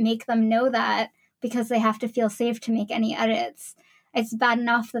 I can't make them know that because they have to feel safe to make any edits. It's bad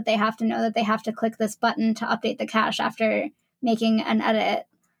enough that they have to know that they have to click this button to update the cache after making an edit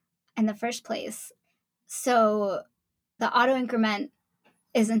in the first place. So the auto increment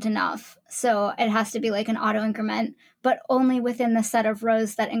isn't enough. So it has to be like an auto increment, but only within the set of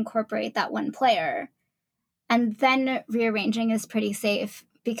rows that incorporate that one player. And then rearranging is pretty safe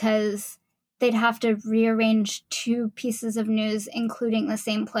because they'd have to rearrange two pieces of news, including the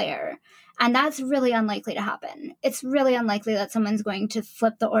same player. And that's really unlikely to happen. It's really unlikely that someone's going to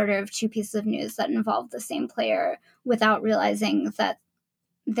flip the order of two pieces of news that involve the same player without realizing that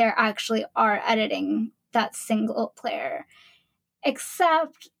they actually are editing that single player.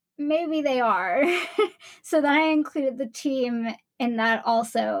 Except maybe they are. So then I included the team in that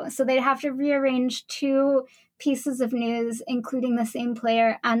also. So they'd have to rearrange two pieces of news, including the same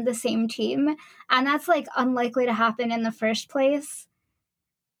player and the same team. And that's like unlikely to happen in the first place.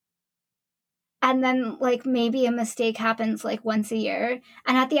 And then like maybe a mistake happens like once a year.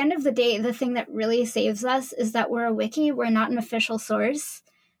 And at the end of the day, the thing that really saves us is that we're a wiki, we're not an official source.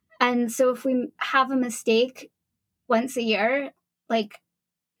 And so if we have a mistake once a year, like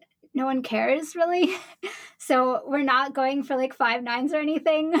no one cares really. So we're not going for like 5 nines or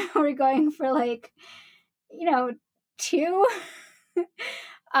anything. We're going for like, 2.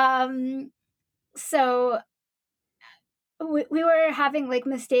 So we were having like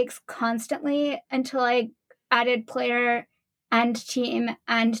mistakes constantly until I added player and team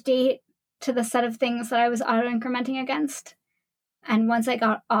and date to the set of things that I was auto incrementing against. And once I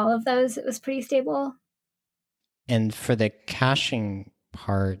got all of those, it was pretty stable. And for the caching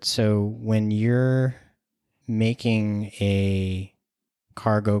part, so when you're making a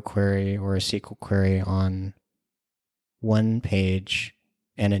cargo query or a SQL query on one page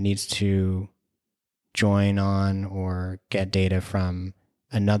and it needs to join on or get data from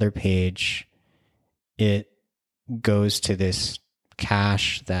another page, it goes to this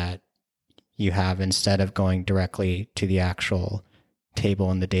cache that you have instead of going directly to the actual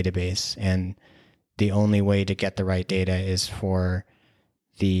table in the database. And the only way to get the right data is for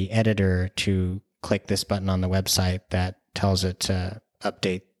the editor to click this button on the website that tells it to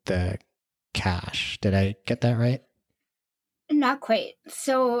update the cache. Did I get that right? Not quite.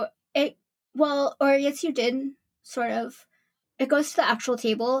 So yes, you did, sort of. It goes to the actual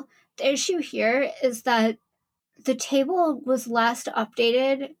table. The issue here is that the table was last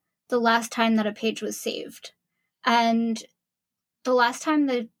updated the last time that a page was saved. And the last time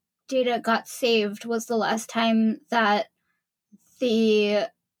the data got saved was the last time that the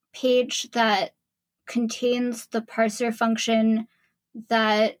page that contains the parser function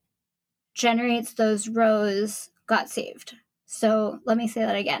that generates those rows got saved. So let me say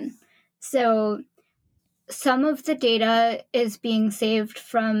that again. So some of the data is being saved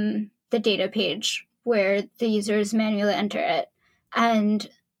from the data page where the users manually enter it. And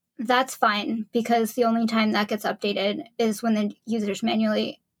that's fine because the only time that gets updated is when the users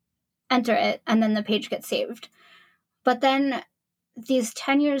manually enter it and then the page gets saved. But then these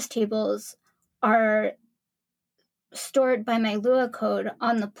 10 years tables are stored by my Lua code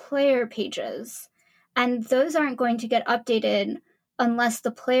on the player pages. And those aren't going to get updated unless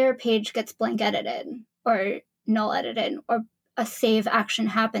the player page gets blank edited or null edited or a save action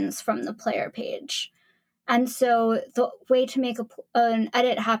happens from the player page. And so the way to make an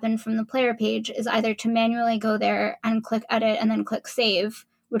edit happen from the player page is either to manually go there and click edit and then click save,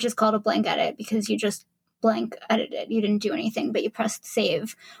 which is called a blank edit because you just blank edited. You didn't do anything, but you pressed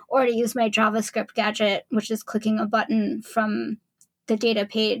save. Or to use my JavaScript gadget, which is clicking a button from the data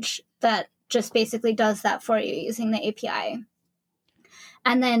page that just basically does that for you using the API.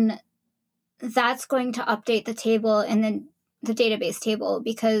 And then that's going to update the table in the database table,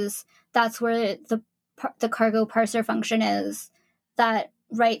 because that's where the cargo parser function is that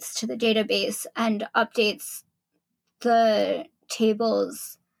writes to the database and updates the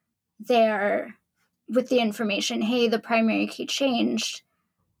tables there with the information, hey, the primary key changed,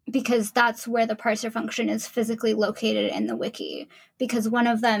 because that's where the parser function is physically located in the wiki, because one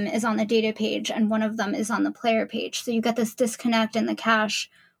of them is on the data page and one of them is on the player page. So you get this disconnect in the cache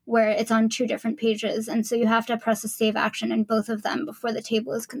where it's on two different pages, and so you have to press a save action in both of them before the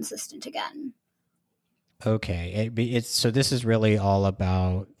table is consistent again. Okay, so this is really all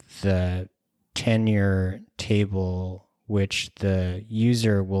about the tenure table, which the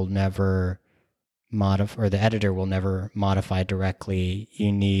user will never modify, or the editor will never modify directly.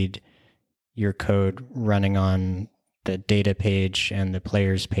 You need your code running on the data page and the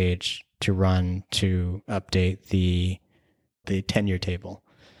players page to run to update the tenure table.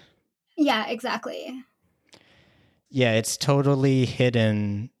 Yeah, exactly. Yeah, it's totally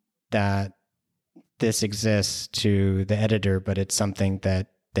hidden that this exists to the editor, but it's something that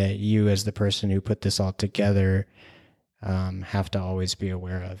you, as the person who put this all together, have to always be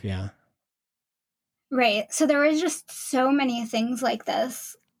aware of. Yeah. Right. So there was just so many things like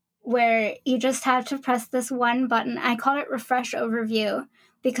this where you just had to press this one button. I call it refresh overview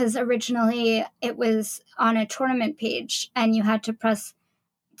because originally it was on a tournament page and you had to press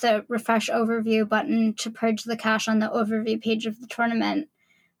the refresh overview button to purge the cache on the overview page of the tournament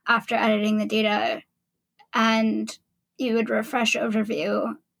after editing the data. And you would refresh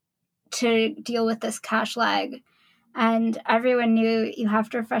overview to deal with this cache lag. And everyone knew you have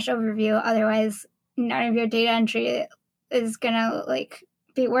to refresh overview, otherwise none of your data entry is gonna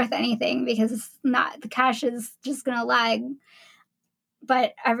be worth anything, because it's not, the cache is just gonna lag.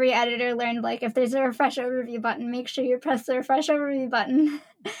 But every editor learned, if there's a refresh overview button, make sure you press the refresh overview button.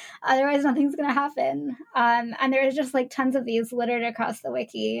 Otherwise nothing's gonna happen. And there's just tons of these littered across the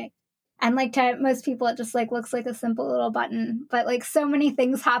wiki. And to most people, it just looks like a simple little button, but so many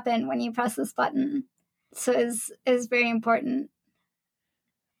things happen when you press this button. So is very important.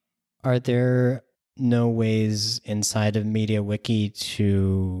 Are there no ways inside of MediaWiki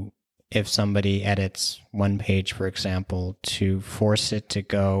to, if somebody edits one page, for example, to force it to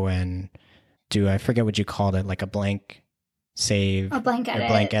go and do, I forget what you called it, like a blank save, a blank edit, or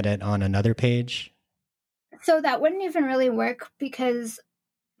blank edit on another page? So that wouldn't even really work, because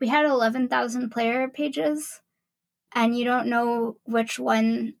we had 11,000 player pages, and you don't know which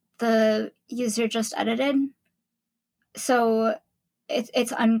one the user just edited. So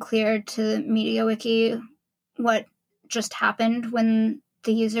it's unclear to MediaWiki what just happened when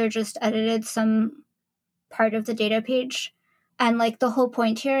the user just edited some part of the data page. And the whole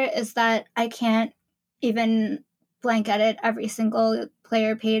point here is that I can't even blank edit every single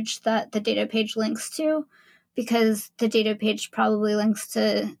player page that the data page links to, because the data page probably links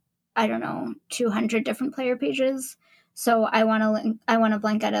to, 200 different player pages. So I want to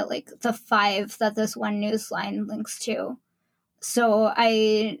blank edit the 5 that this one news line links to. So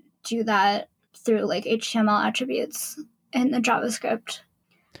I do that through HTML attributes in the JavaScript.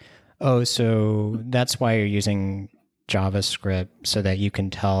 Oh, so that's why you're using JavaScript, so that you can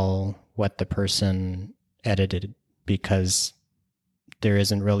tell what the person edited, because there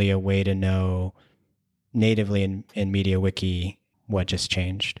isn't really a way to know natively in MediaWiki what just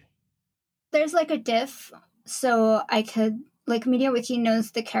changed. There's a diff, so I could, MediaWiki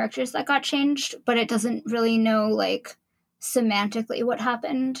knows the characters that got changed, but it doesn't really know, semantically what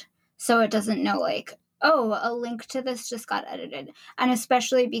happened. So it doesn't know, a link to this just got edited. And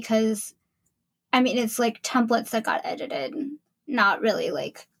especially because, it's templates that got edited, not really,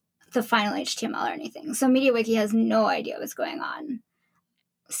 the final HTML or anything. So MediaWiki has no idea what's going on.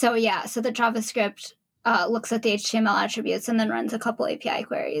 So yeah, so the JavaScript looks at the HTML attributes and then runs a couple API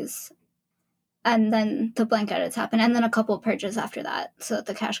queries. And then the blank edits happen, and then a couple purges after that, so that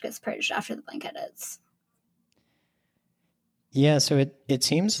the cache gets purged after the blank edits. Yeah, so it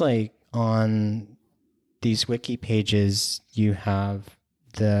seems like on these wiki pages, you have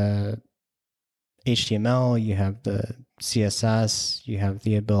the HTML, you have the CSS, you have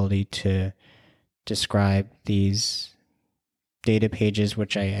the ability to describe these data pages,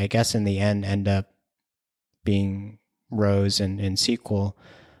 which I guess in the end up being rows in SQL.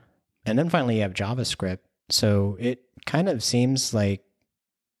 And then finally you have JavaScript. So it kind of seems like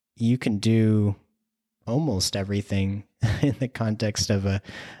you can do almost everything in the context of a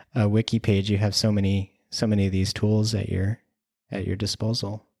wiki page. You have so many so many of these tools at your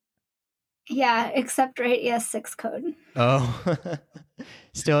disposal. Yeah, except write ES6 code. Oh,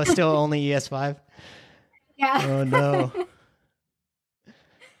 still only ES5? Yeah. Oh no.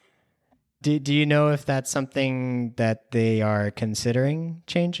 Do you know if that's something that they are considering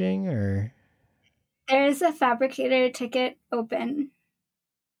changing, or There's a Phabricator ticket open.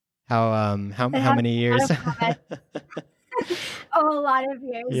 how many years? Oh, a lot of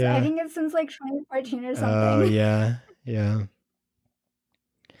years. Yeah. I think it's since like 2014 or something. Oh yeah.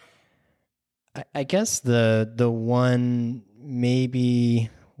 I guess the one maybe,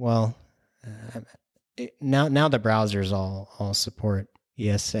 well, now the browsers all support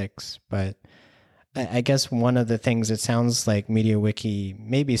ES6, but I guess one of the things it sounds like MediaWiki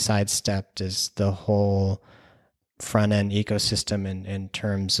maybe sidestepped is the whole front end ecosystem in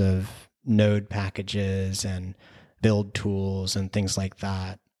terms of node packages and build tools and things like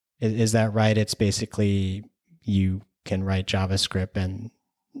that. Is that right? It's basically you can write JavaScript and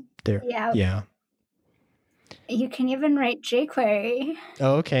there. Yeah. You can even write jQuery.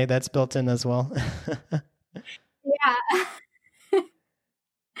 Oh, okay. That's built in as well. Yeah.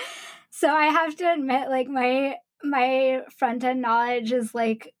 So I have to admit, like my front end knowledge is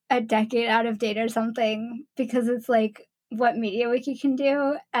like a decade out of date or something, because it's like what MediaWiki can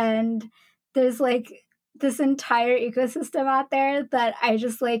do, and there's like this entire ecosystem out there that I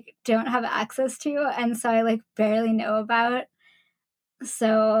just like don't have access to, and so I like barely know about.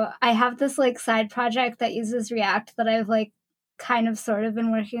 So I have this like side project that uses React that I've like kind of sort of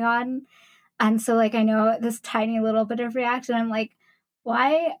been working on, and so like I know this tiny little bit of React, and I'm like,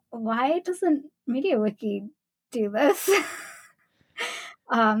 why doesn't MediaWiki do this?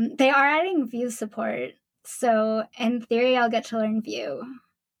 They are adding Vue support, so in theory I'll get to learn Vue,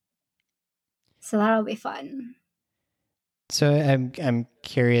 so that'll be fun. So I'm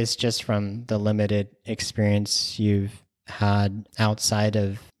curious, just from the limited experience you've had outside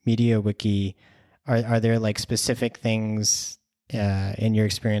of MediaWiki, are there like specific things in your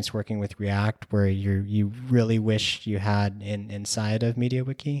experience working with React where you really wish you had inside of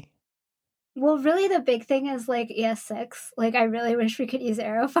MediaWiki? Well, really the big thing is like ES6. Like I really wish we could use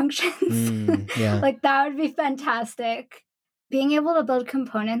arrow functions. Yeah. Like that would be fantastic. Being able to build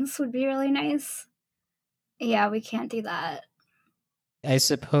components would be really nice. Yeah, we can't do that. I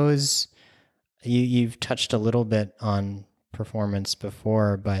suppose you've touched a little bit on performance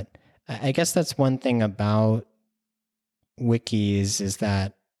before, but I guess that's one thing about wikis is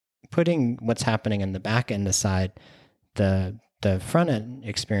that putting what's happening in the back end aside, the front end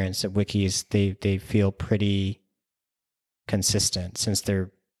experience of wikis, they feel pretty consistent since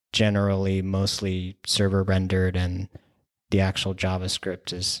they're generally mostly server rendered, and the actual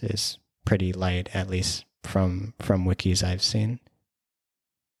JavaScript is pretty light, at least from wikis I've seen.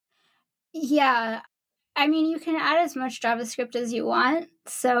 Yeah. I mean, you can add as much JavaScript as you want,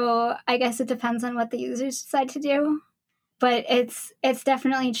 so I guess it depends on what the users decide to do. But it's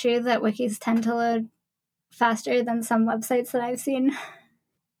definitely true that wikis tend to load faster than some websites that I've seen.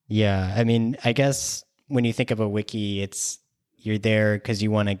 Yeah, I mean, I guess when you think of a wiki, you're there because you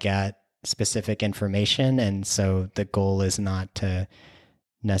want to get specific information, and so the goal is not to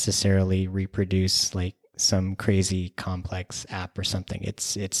necessarily reproduce like some crazy complex app or something.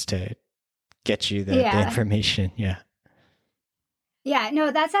 It's to get you the information. Yeah, no,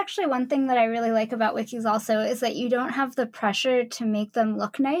 that's actually one thing that I really like about wikis also, is that you don't have the pressure to make them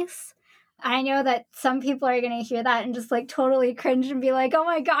look nice. I know that some people are going to hear that and just like totally cringe and be like, oh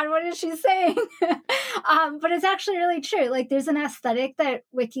my God, what is she saying? But it's actually really true. Like there's an aesthetic that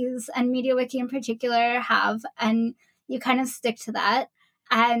wikis and MediaWiki in particular have, and you kind of stick to that.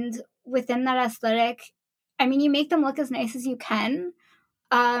 And within that aesthetic, I mean, you make them look as nice as you can.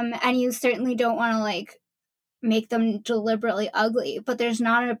 And you certainly don't want to like make them deliberately ugly, but there's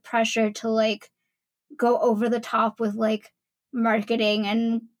not a pressure to like go over the top with like marketing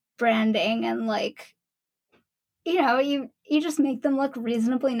and branding, and like, you know, you just make them look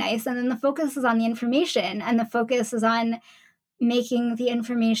reasonably nice, and then the focus is on the information, and the focus is on making the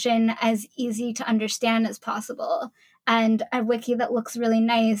information as easy to understand as possible. And a wiki that looks really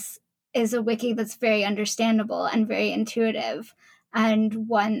nice is a wiki that's very understandable and very intuitive, and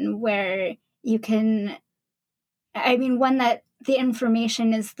one where you can, I mean, one that the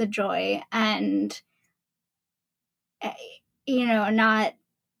information is the joy, and, you know, not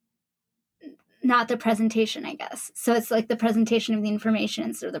the presentation, I guess. So it's like the presentation of the information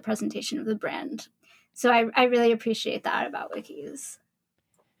instead of the presentation of the brand. So I really appreciate that about wikis.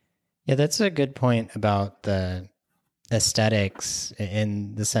 Yeah, that's a good point about the aesthetics,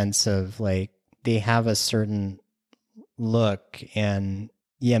 in the sense of like they have a certain look, and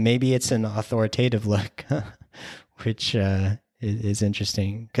yeah, maybe it's an authoritative look, which is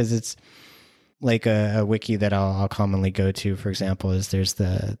interesting because it's like a wiki that I'll commonly go to, for example, is there's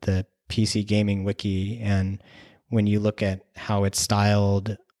the PC gaming wiki. And when you look at how it's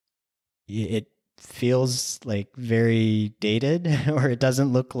styled, it feels like very dated, or it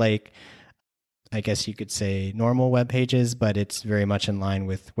doesn't look like, I guess you could say, normal web pages, but it's very much in line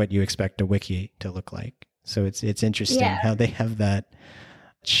with what you expect a wiki to look like. So it's interesting Yeah. how they have that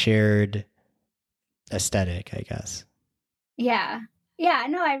shared aesthetic, I guess. Yeah. Yeah,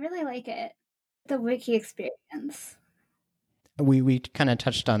 no, I really like it. The wiki experience. We kind of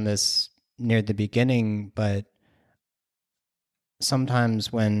touched on this near the beginning, but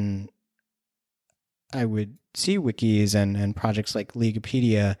sometimes when I would see wikis and projects like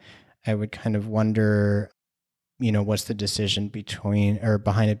Leaguepedia, I would kind of wonder, what's the decision between or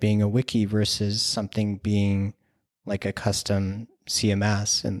behind it being a wiki versus something being like a custom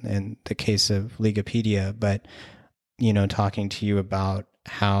CMS in the case of Leaguepedia. But, talking to you about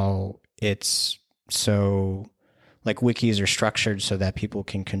how it's so, like, wikis are structured so that people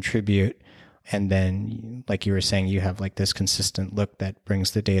can contribute. And then, like you were saying, you have like this consistent look that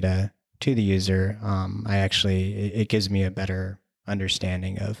brings the data to the user. It gives me a better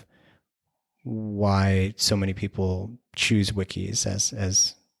understanding of why so many people choose wikis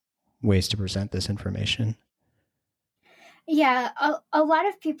as ways to present this information. Yeah, a lot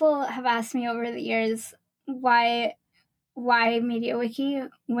of people have asked me over the years why MediaWiki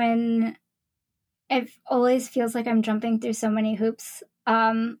when it always feels like I'm jumping through so many hoops.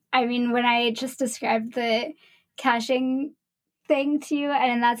 I mean, when I just described the caching thing to you,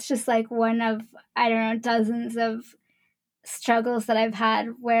 and that's just like one of, I don't know, dozens of struggles that I've had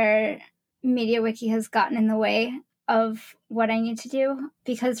where MediaWiki has gotten in the way of what I need to do,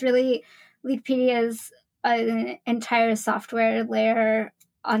 because really Leaguepedia is an entire software layer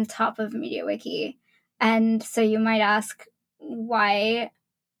on top of MediaWiki. And so you might ask, why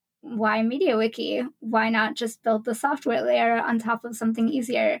MediaWiki? Why not just build the software layer on top of something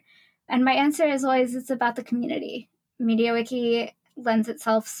easier? And my answer is always, it's about the community. MediaWiki lends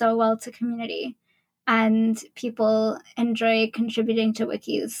itself so well to community, and people enjoy contributing to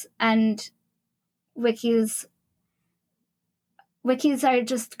wikis. And wikis wikis are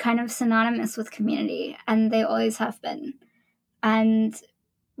just kind of synonymous with community, and they always have been. And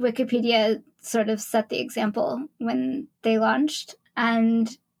Wikipedia sort of set the example when they launched, and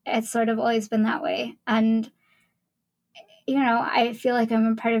it's sort of always been that way. And, I feel like I'm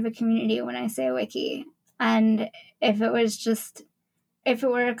a part of a community when I say wiki. And if it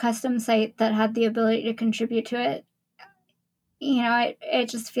were a custom site that had the ability to contribute to it, it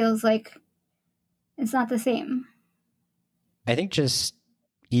just feels like it's not the same. I think just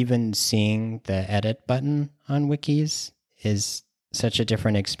even seeing the edit button on wikis is such a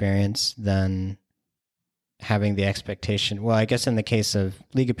different experience than having the expectation. Well, I guess in the case of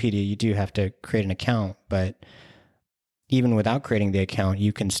Leaguepedia, you do have to create an account, but even without creating the account,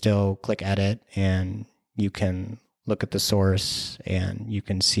 you can still click edit and you can look at the source and you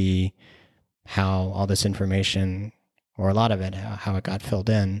can see how all this information, or a lot of it, how it got filled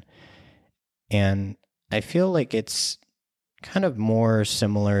in. And I feel like it's kind of more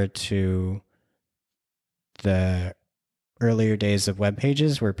similar to the earlier days of web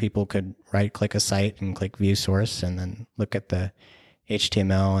pages where people could right click a site and click view source and then look at the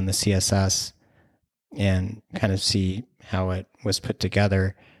HTML and the CSS and kind of see how it was put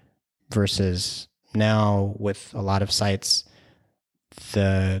together, versus now with a lot of sites,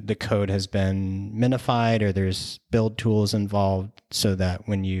 the code has been minified or there's build tools involved so that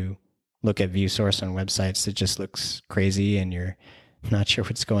when you look at view source on websites, it just looks crazy and you're not sure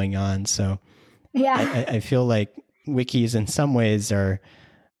what's going on. So Yeah. I feel like wikis in some ways are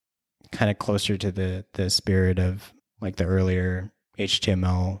kind of closer to the spirit of like the earlier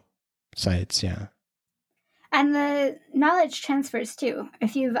HTML sites. Yeah. And the knowledge transfers too.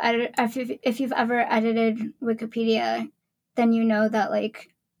 If you've ever edited Wikipedia, then you know that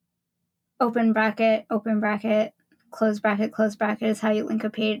like open bracket, close bracket is how you link a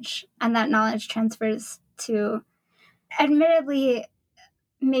page, and that knowledge transfers to, admittedly,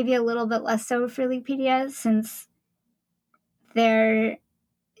 maybe a little bit less so for Wikipedia, since there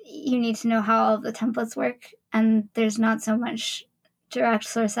you need to know how all of the templates work, and there's not so much direct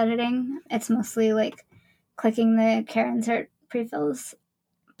source editing. It's mostly like clicking the char insert prefills.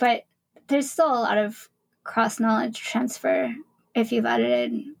 But there's still a lot of cross knowledge transfer if you've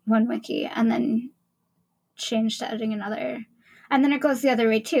edited one wiki and then changed to editing another. And then it goes the other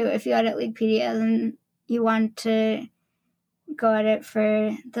way too. If you edit Leaguepedia, then you want to go edit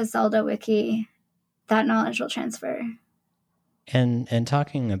for the Zelda wiki, that knowledge will transfer. And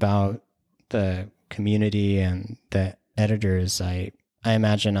talking about the community and the editors, I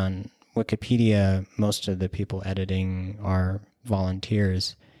imagine on Wikipedia, most of the people editing are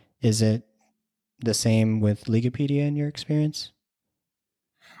volunteers. Is it the same with Leaguepedia in your experience?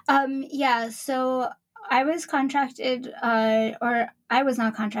 Yeah, so I was contracted, or I was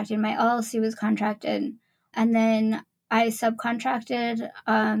not contracted, my LLC was contracted, and then I subcontracted.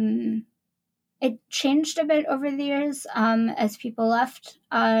 It changed a bit over the years as people left.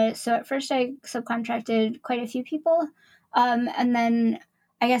 So at first I subcontracted quite a few people. And then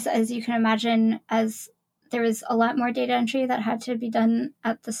I guess, as you can imagine, as there was a lot more data entry that had to be done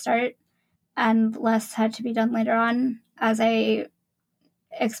at the start and less had to be done later on as I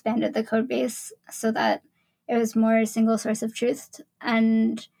expanded the code base so that it was more a single source of truth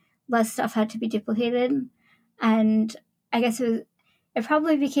and less stuff had to be duplicated. And I guess it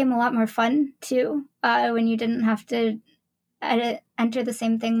probably became a lot more fun too when you didn't have to enter the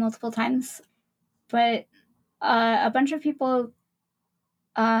same thing multiple times. But a bunch of people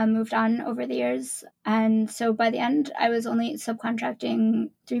moved on over the years, and so by the end, I was only subcontracting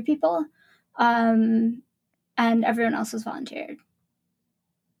 3 people, and everyone else was volunteered.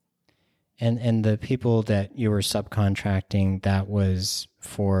 And the people that you were subcontracting, that was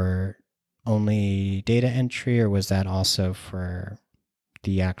for only data entry, or was that also for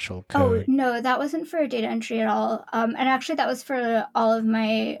the actual code? Oh no, that wasn't for data entry at all. And actually, that was for all of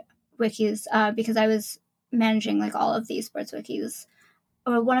my wikis because I was managing like all of the esports wikis.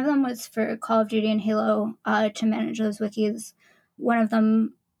 Or one of them was for Call of Duty and Halo to manage those wikis. One of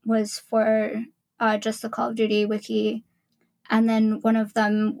them was for just the Call of Duty wiki, and then one of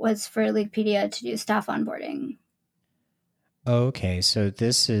them was for Leaguepedia to do staff onboarding. Okay, so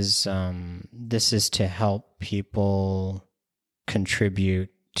this is to help people contribute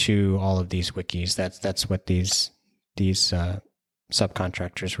to all of these wikis. That's what these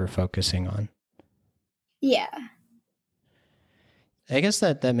subcontractors were focusing on. Yeah. I guess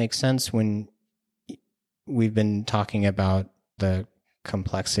that makes sense when we've been talking about the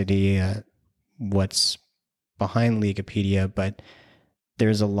complexity, what's behind Leaguepedia, but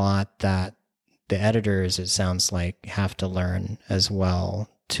there's a lot that the editors, it sounds like, have to learn as well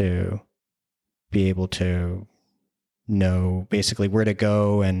to be able to know basically where to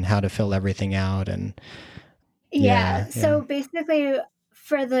go and how to fill everything out. And Yeah. So basically,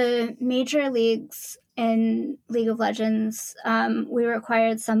 for the major leagues in League of Legends, we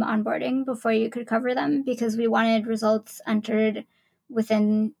required some onboarding before you could cover them because we wanted results entered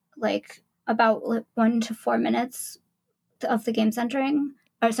within like about 1 to 4 minutes of the game's entering,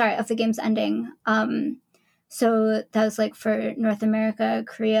 or sorry, of the game's ending. So that was like for North America,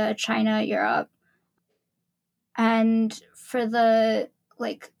 Korea, China, Europe. And for the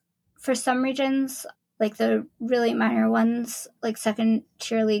like for some regions, like the really minor ones, like second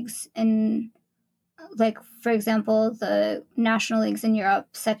tier leagues in like for example, the national leagues in Europe,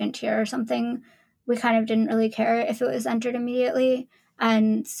 second tier or something, we kind of didn't really care if it was entered immediately.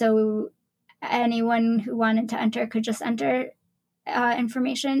 And so anyone who wanted to enter could just enter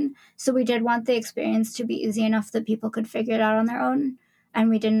information. So we did want the experience to be easy enough that people could figure it out on their own. And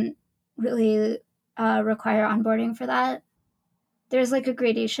we didn't really require onboarding for that. There's like a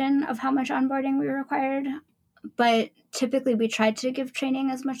gradation of how much onboarding we required, but typically we tried to give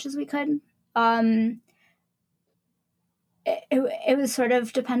training as much as we could. It was sort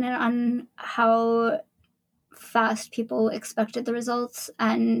of dependent on how fast people expected the results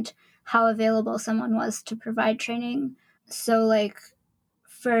and how available someone was to provide training. So, like,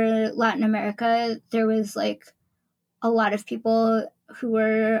 for Latin America, there was like a lot of people who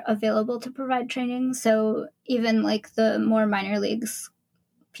were available to provide training. So, even like the more minor leagues,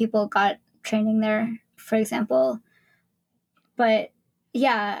 people got training there, for example. But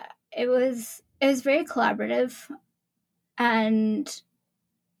yeah, it was very collaborative, and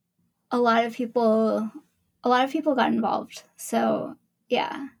a lot of people got involved. So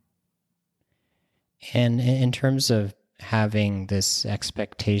yeah. And in terms of having this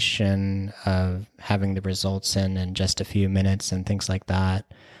expectation of having the results in just a few minutes and things like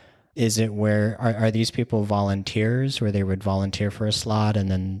that, is it where are these people volunteers where they would volunteer for a slot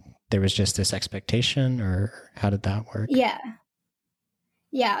and then there was just this expectation, or how did that work?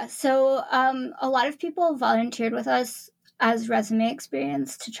 Yeah, so a lot of people volunteered with us as resume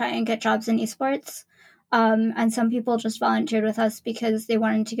experience to try and get jobs in esports. And some people just volunteered with us because they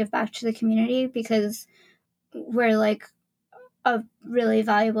wanted to give back to the community, because we're like a really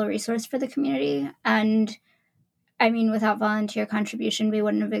valuable resource for the community. And I mean, without volunteer contribution, we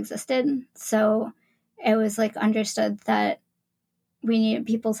wouldn't have existed. So it was like understood that we needed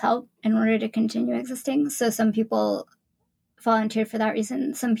people's help in order to continue existing. So some people volunteered for that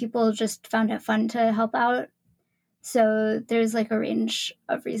reason. Some people just found it fun to help out. So there's like a range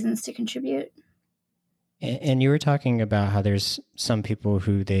of reasons to contribute. And you were talking about how there's some people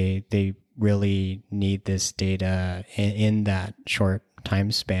who they really need this data in that short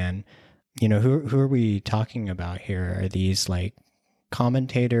time span. You know, who are we talking about here? Are these like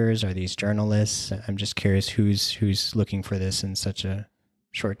commentators? Are these journalists? I'm just curious who's looking for this in such a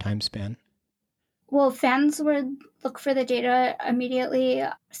short time span. Well, fans would look for the data immediately.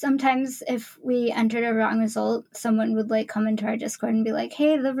 Sometimes if we entered a wrong result, someone would like come into our Discord and be like,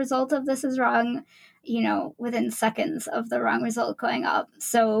 hey, the result of this is wrong, you know, within seconds of the wrong result going up.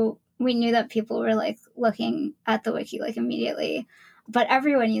 So we knew that people were like looking at the wiki like immediately. But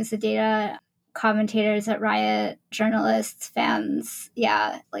everyone used the data, commentators at Riot, journalists, fans.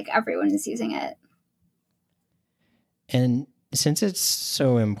 Yeah, like everyone is using it. And since it's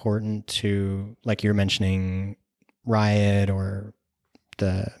so important to, like you're mentioning, Riot or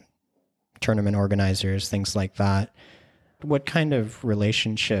the tournament organizers, things like that, what kind of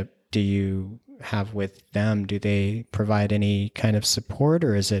relationship do you have with them? Do they provide any kind of support,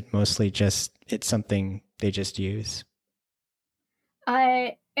 or is it mostly just it's something they just use?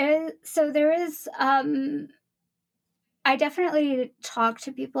 So there is, I definitely talk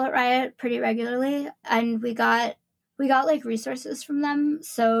to people at Riot pretty regularly, and we got like resources from them.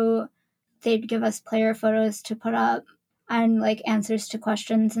 So they'd give us player photos to put up and like answers to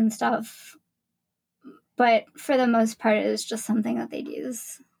questions and stuff. But for the most part, it was just something that they'd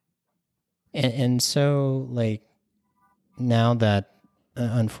use. And so, like, now that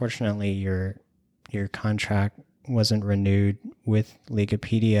unfortunately your contract wasn't renewed with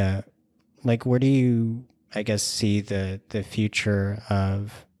Leaguepedia, like, where do you, I guess, see the future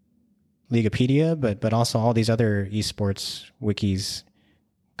of Leaguepedia, but also all these other esports wikis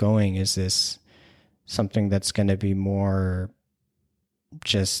going? Is this something that's going to be more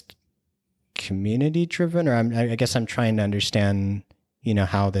just community driven, or I guess I'm trying to understand, you know,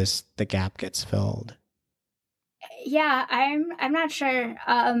 how the gap gets filled? Yeah, I'm not sure.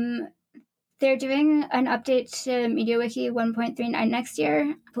 They're doing an update to MediaWiki 1.39 next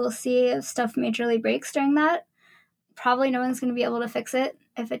year. We'll see if stuff majorly breaks during that. Probably no one's going to be able to fix it.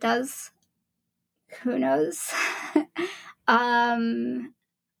 If it does, who knows?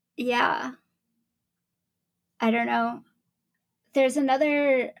 Yeah. I don't know. There's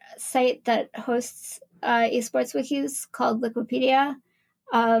another site that hosts esports wikis called Liquipedia.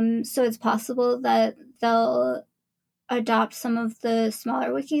 So it's possible that they'll adopt some of the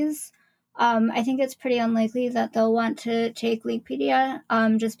smaller wikis. I think it's pretty unlikely that they'll want to take Leaguepedia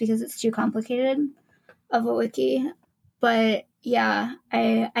just because it's too complicated of a wiki. But yeah,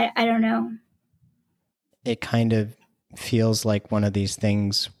 I don't know. It kind of feels like one of these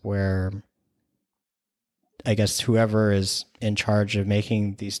things where I guess whoever is in charge of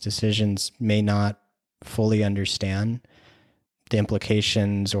making these decisions may not fully understand the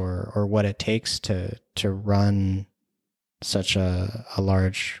implications or what it takes to run such a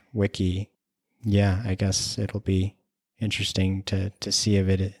large wiki. Yeah, I guess it'll be interesting to see if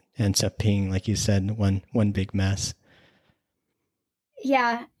it ends up being, like you said, one big mess.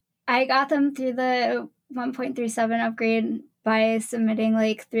 Yeah, I got them through the 1.37 upgrade by submitting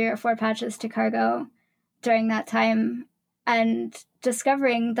like 3 or 4 patches to Cargo during that time and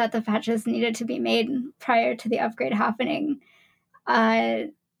discovering that the patches needed to be made prior to the upgrade happening.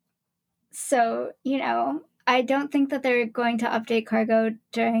 So, you know, I don't think that they're going to update Cargo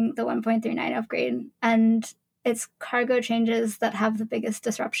during the 1.39 upgrade, and it's Cargo changes that have the biggest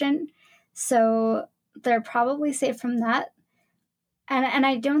disruption. So they're probably safe from that. And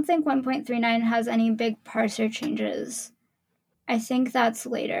I don't think 1.39 has any big parser changes. I think that's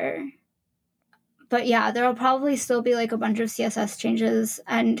later. But yeah, there will probably still be like a bunch of CSS changes,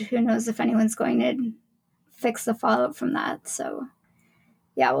 and who knows if anyone's going to fix the fallout from that. So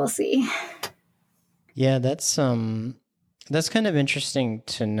yeah, we'll see. Yeah, that's kind of interesting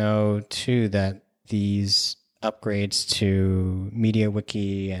to know too, that these upgrades to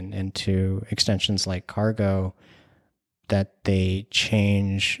MediaWiki and to extensions like Cargo, that they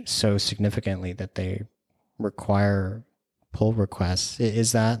change so significantly that they require pull requests.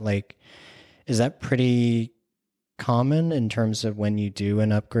 Is that pretty common in terms of when you do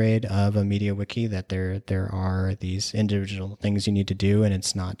an upgrade of a MediaWiki, that there are these individual things you need to do and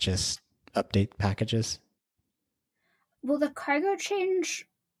it's not just update packages? Well, the Cargo change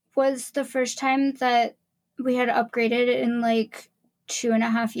was the first time that we had upgraded in like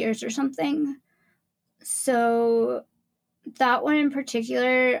 2.5 years or something. So that one in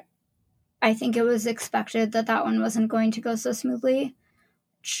particular, I think it was expected that one wasn't going to go so smoothly.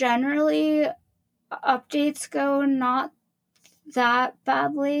 Generally, updates go not that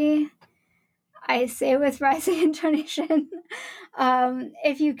badly. I say with rising intonation.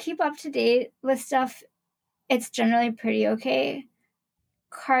 If you keep up to date with stuff, it's generally pretty okay.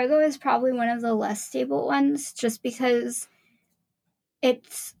 Cargo is probably one of the less stable ones just because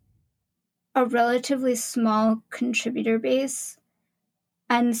it's a relatively small contributor base.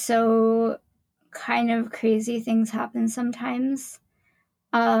 And so kind of crazy things happen sometimes.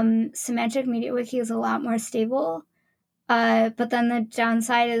 Semantic Media Wiki is a lot more stable. But then the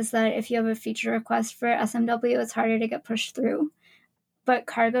downside is that if you have a feature request for SMW, it's harder to get pushed through. But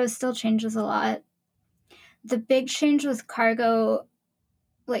Cargo still changes a lot. The big change with Cargo,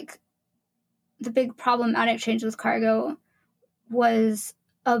 like the big problematic change with Cargo was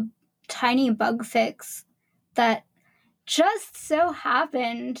a tiny bug fix that just so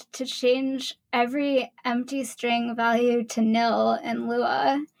happened to change every empty string value to nil in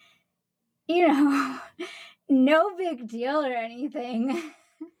Lua. You know, no big deal or anything.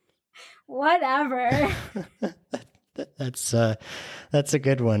 Whatever. That's a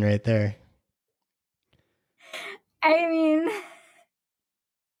good one right there. I mean,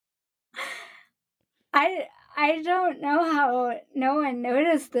 I don't know how no one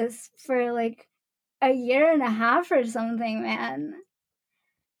noticed this for like a year and a half or something, man.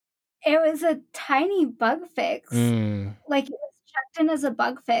 It was a tiny bug fix. Like, it was checked in as a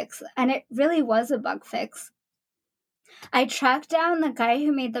bug fix, and it really was a bug fix. I tracked down the guy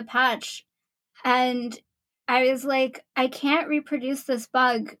who made the patch, and I was like, I can't reproduce this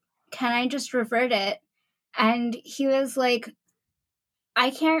bug. Can I just revert it? And he was like, I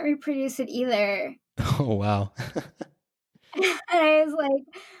can't reproduce it either. Oh, wow. And I was like,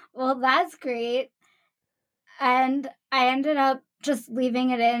 well, that's great. And I ended up just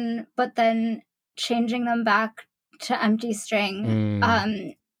leaving it in, but then changing them back to empty string.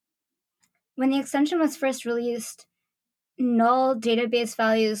 When the extension was first released, null database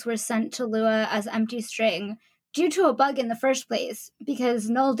values were sent to Lua as empty string due to a bug in the first place, because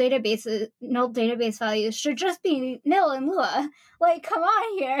null database values should just be nil in Lua. Like, come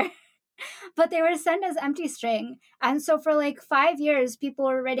on here. But they were sent as empty string. And so for like 5 years, people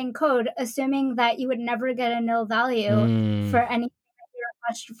were writing code assuming that you would never get a nil value for anything that you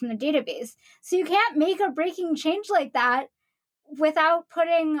requested from the database. So you can't make a breaking change like that without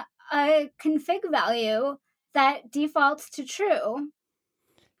putting a config value that defaults to true.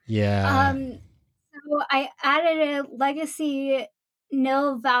 Yeah. So I added a legacy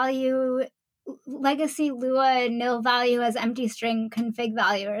Lua nil value as empty string config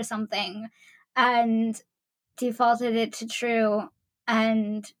value or something, and defaulted it to true,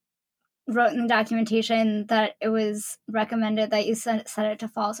 and wrote in the documentation that it was recommended that you set it to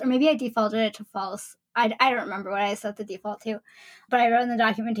false. Or maybe I defaulted it to false. I don't remember what I set the default to, but I wrote in the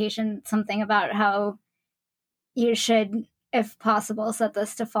documentation something about how you should, if possible, set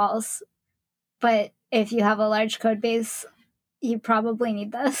this to false. But if you have a large code base, you probably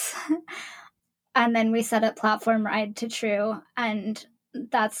need this. And then we set up platform ride to true. And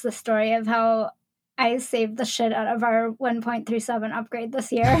that's the story of how I saved the shit out of our 1.37 upgrade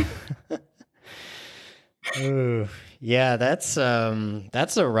this year. Ooh, yeah, that's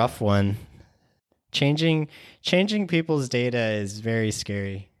a rough one. Changing people's data is very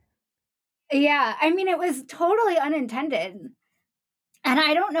scary. Yeah, I mean, it was totally unintended. And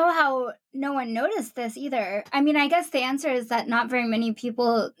I don't know how no one noticed this either. I mean, I guess the answer is that not very many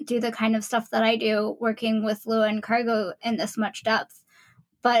people do the kind of stuff that I do working with Lua and Cargo in this much depth.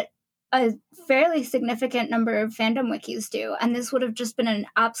 But a fairly significant number of fandom wikis do. And this would have just been an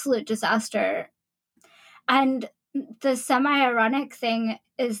absolute disaster. And the semi-ironic thing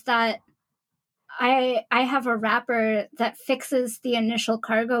is that I have a wrapper that fixes the initial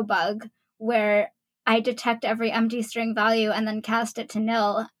Cargo bug where I detect every empty string value and then cast it to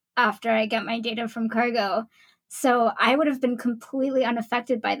nil after I get my data from Cargo. So I would have been completely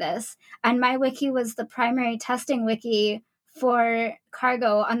unaffected by this. And my wiki was the primary testing wiki for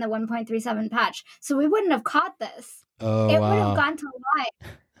Cargo on the 1.37 patch. So we wouldn't have caught this. Oh, it wow. would have gone to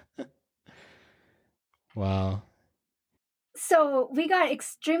live. Wow. So we got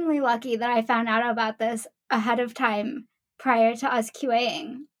extremely lucky that I found out about this ahead of time prior to us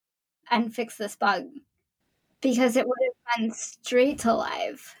QAing and fix this bug, because it would have gone straight to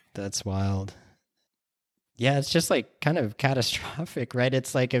live. That's wild. Yeah, it's just like kind of catastrophic, right?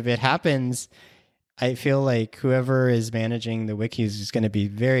 It's like if it happens, I feel like whoever is managing the wikis is going to be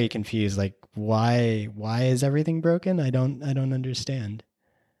very confused. Like, why is everything broken? I don't understand.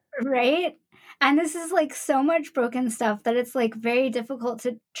 Right? And this is like so much broken stuff that it's like very difficult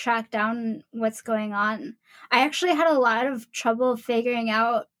to track down what's going on. I actually had a lot of trouble figuring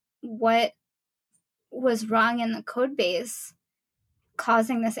out what was wrong in the code base.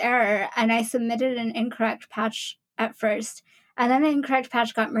 causing this error, and I submitted an incorrect patch at first, and then the incorrect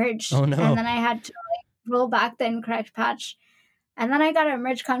patch got merged. Oh, no. And then I had to roll back the incorrect patch, and then I got a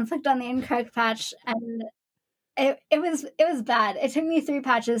merge conflict on the incorrect patch, and it was bad. It took me 3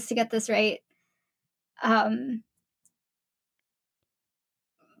 patches to get this right.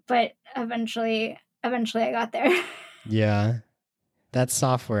 But eventually I got there. Yeah. That's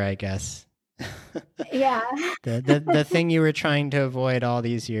software, I guess. Yeah. The thing you were trying to avoid all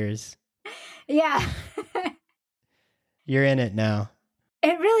these years. Yeah. You're in it now.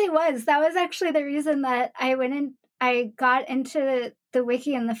 It really was. That was actually the reason that I got into the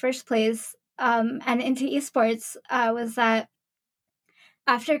wiki in the first place, and into esports, was that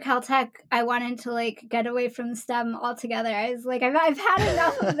after Caltech, I wanted to like get away from STEM altogether. I was like, I've had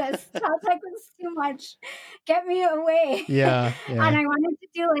enough of this. Caltech was too much. Get me away. Yeah. And I wanted to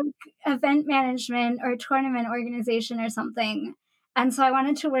do like event management or tournament organization or something. And so I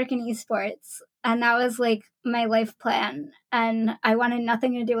wanted to work in esports. And that was like my life plan. And I wanted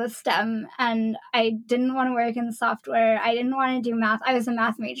nothing to do with STEM. And I didn't want to work in software. I didn't want to do math. I was a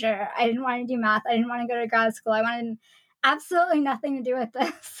math major. I didn't want to do math. I didn't want to go to grad school. I wanted absolutely nothing to do with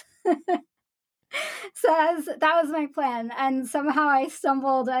this. So that was my plan. And somehow I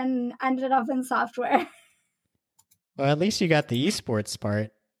stumbled and ended up in software. Well, at least you got the esports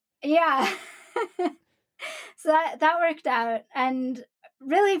part. Yeah. So that worked out. And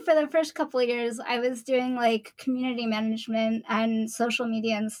really for the first couple of years, I was doing like community management and social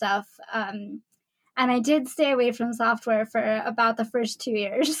media and stuff. And I did stay away from software for about the first 2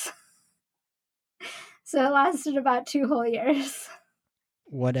 years. So it lasted about 2 whole years.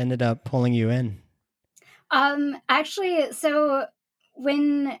 What ended up pulling you in? Actually, so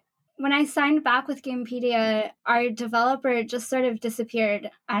when I signed back with Gamepedia, our developer just sort of disappeared.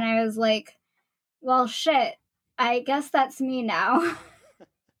 And I was like, well, shit, I guess that's me now.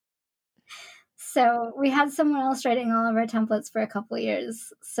 So we had someone else writing all of our templates for a couple of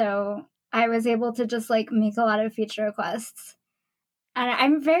years. So I was able to just like make a lot of feature requests. And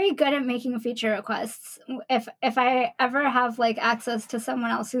I'm very good at making feature requests. If I ever have like access to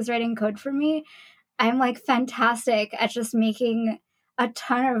someone else who's writing code for me, I'm like fantastic at just making a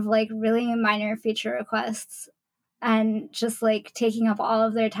ton of like really minor feature requests and just like taking up all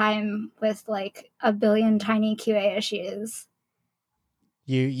of their time with like a billion tiny QA issues.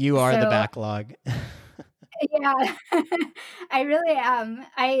 You are the backlog. Yeah, I really am.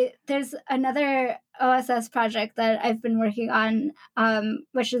 There's another OSS project that I've been working on,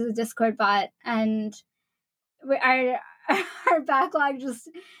 which is a Discord bot, and our backlog just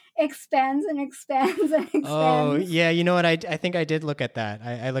expands and expands and expands. Oh, yeah. You know what? I think I did look at that.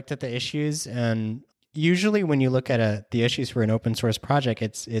 I looked at the issues, and usually when you look at the issues for an open source project,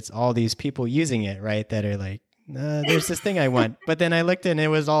 it's all these people using it, right? That are like, there's this thing I want, but then I looked and it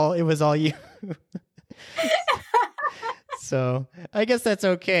was all you. So I guess that's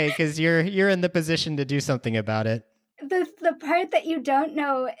okay because you're in the position to do something about it. The part that you don't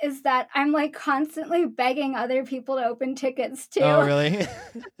know is that I'm like constantly begging other people to open tickets too. Oh, really?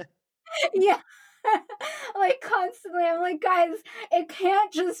 Yeah. Like constantly, I'm like, guys, it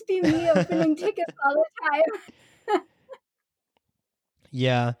can't just be me opening tickets all the time.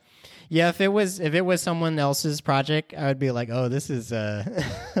 Yeah. Yeah, if it was someone else's project, I would be like, "Oh, this is I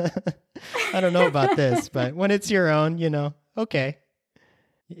don't know about this." But when it's your own, okay.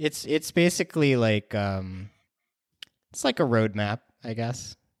 It's basically like it's like a roadmap, I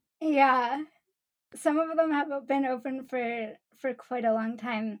guess. Yeah. Some of them have been open for quite a long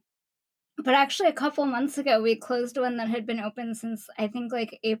time. But actually a couple months ago we closed one that had been open since I think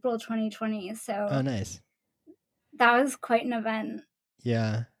like April 2020. So oh, nice. That was quite an event.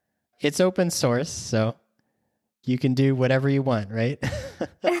 Yeah. It's open source, so you can do whatever you want, right?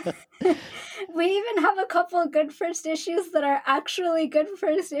 We even have a couple of good first issues that are actually good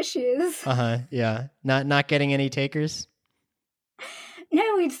first issues. Yeah. Not getting any takers?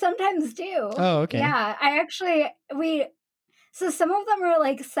 No, we sometimes do. Oh, okay. Yeah, so some of them are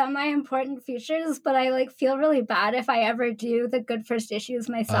like semi-important features, but I like feel really bad if I ever do the good first issues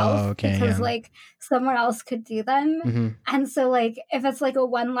myself because like someone else could do them. Mm-hmm. And so like if it's like a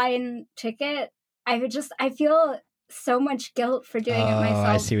one-line ticket, I feel so much guilt for doing it myself.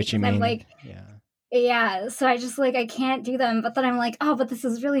 I see what you mean. I'm like, yeah. So I just like I can't do them, but then I'm like, oh, but this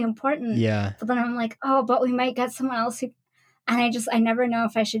is really important. Yeah. But then I'm like, oh, but we might get someone else who. And I never know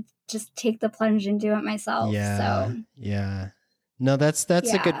if I should just take the plunge and do it myself. Yeah. So. Yeah. No, that's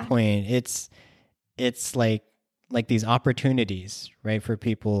a good point. It's like these opportunities, right, for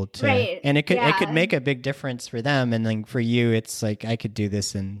people to, and it could make a big difference for them, and then for you, it's like I could do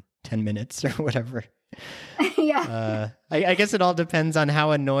this in 10 minutes or whatever. Yeah. I guess it all depends on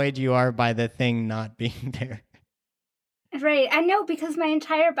how annoyed you are by the thing not being there. Right. I know, because my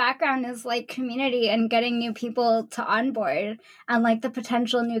entire background is like community and getting new people to onboard, and like the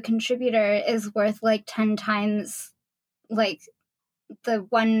potential new contributor is worth like 10 times like the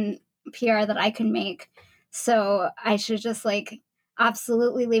one PR that I can make. So I should just like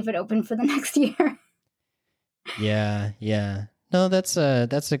absolutely leave it open for the next year. Yeah, yeah. No, that's a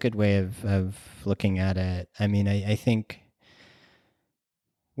good way of looking at it. I mean, I think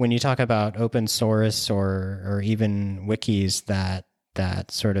when you talk about open source or even wikis,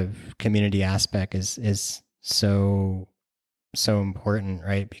 that sort of community aspect is so important,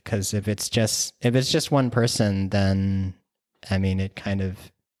 right? Because if it's just one person, then I mean,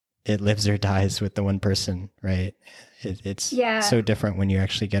 it lives or dies with the one person, right? It's Yeah. so different when you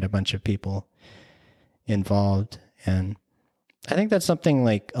actually get a bunch of people involved, and I think that's something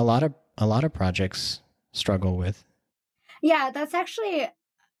like a lot of projects struggle with. Yeah, that's actually,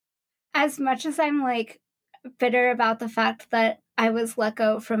 as much as I'm like bitter about the fact that I was let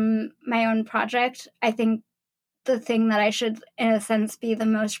go from my own project, I think the thing that I should, in a sense, be the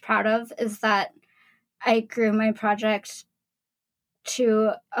most proud of is that I grew my project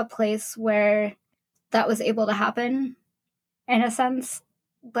to a place where that was able to happen, in a sense.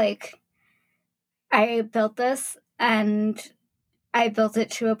 Like, I built this and I built it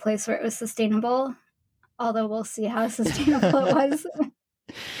to a place where it was sustainable, although we'll see how sustainable it was.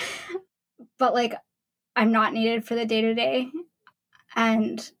 But like, I'm not needed for the day to day.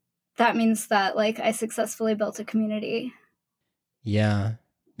 And that means that like I successfully built a community. Yeah.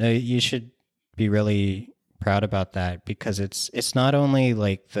 No, you should be really proud about that, because it's not only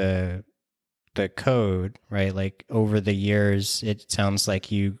like the code, right? Like over the years, it sounds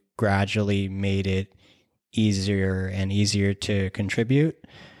like you gradually made it easier and easier to contribute,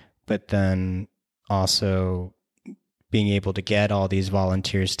 but then also being able to get all these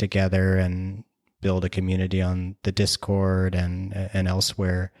volunteers together and build a community on the Discord and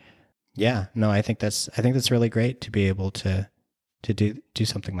elsewhere. Yeah, no, I think that's really great to be able to do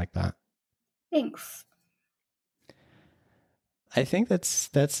something like that. Thanks. I think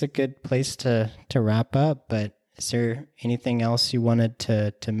that's a good place to wrap up. But is there anything else you wanted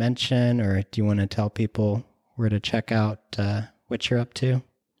to mention, or do you want to tell people where to check out what you're up to?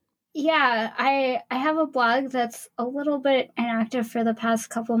 Yeah, I have a blog that's a little bit inactive for the past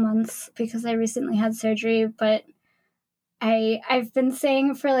couple months because I recently had surgery, but I've been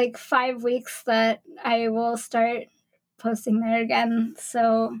saying for like 5 weeks that I will start posting there again.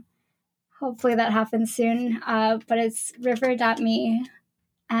 So hopefully that happens soon. But it's river.me,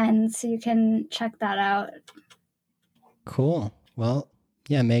 and so you can check that out. Cool. Well,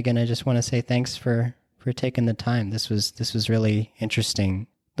 yeah, Megan, I just want to say thanks for taking the time. This was really interesting.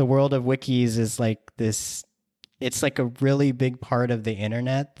 The world of wikis is like this. It's like a really big part of the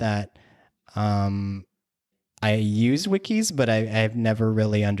internet that I use wikis, but I've never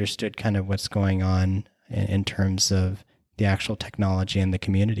really understood kind of what's going on in terms of the actual technology and the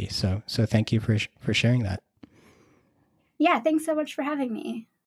community. So thank you for sharing that. Yeah, thanks so much for having me.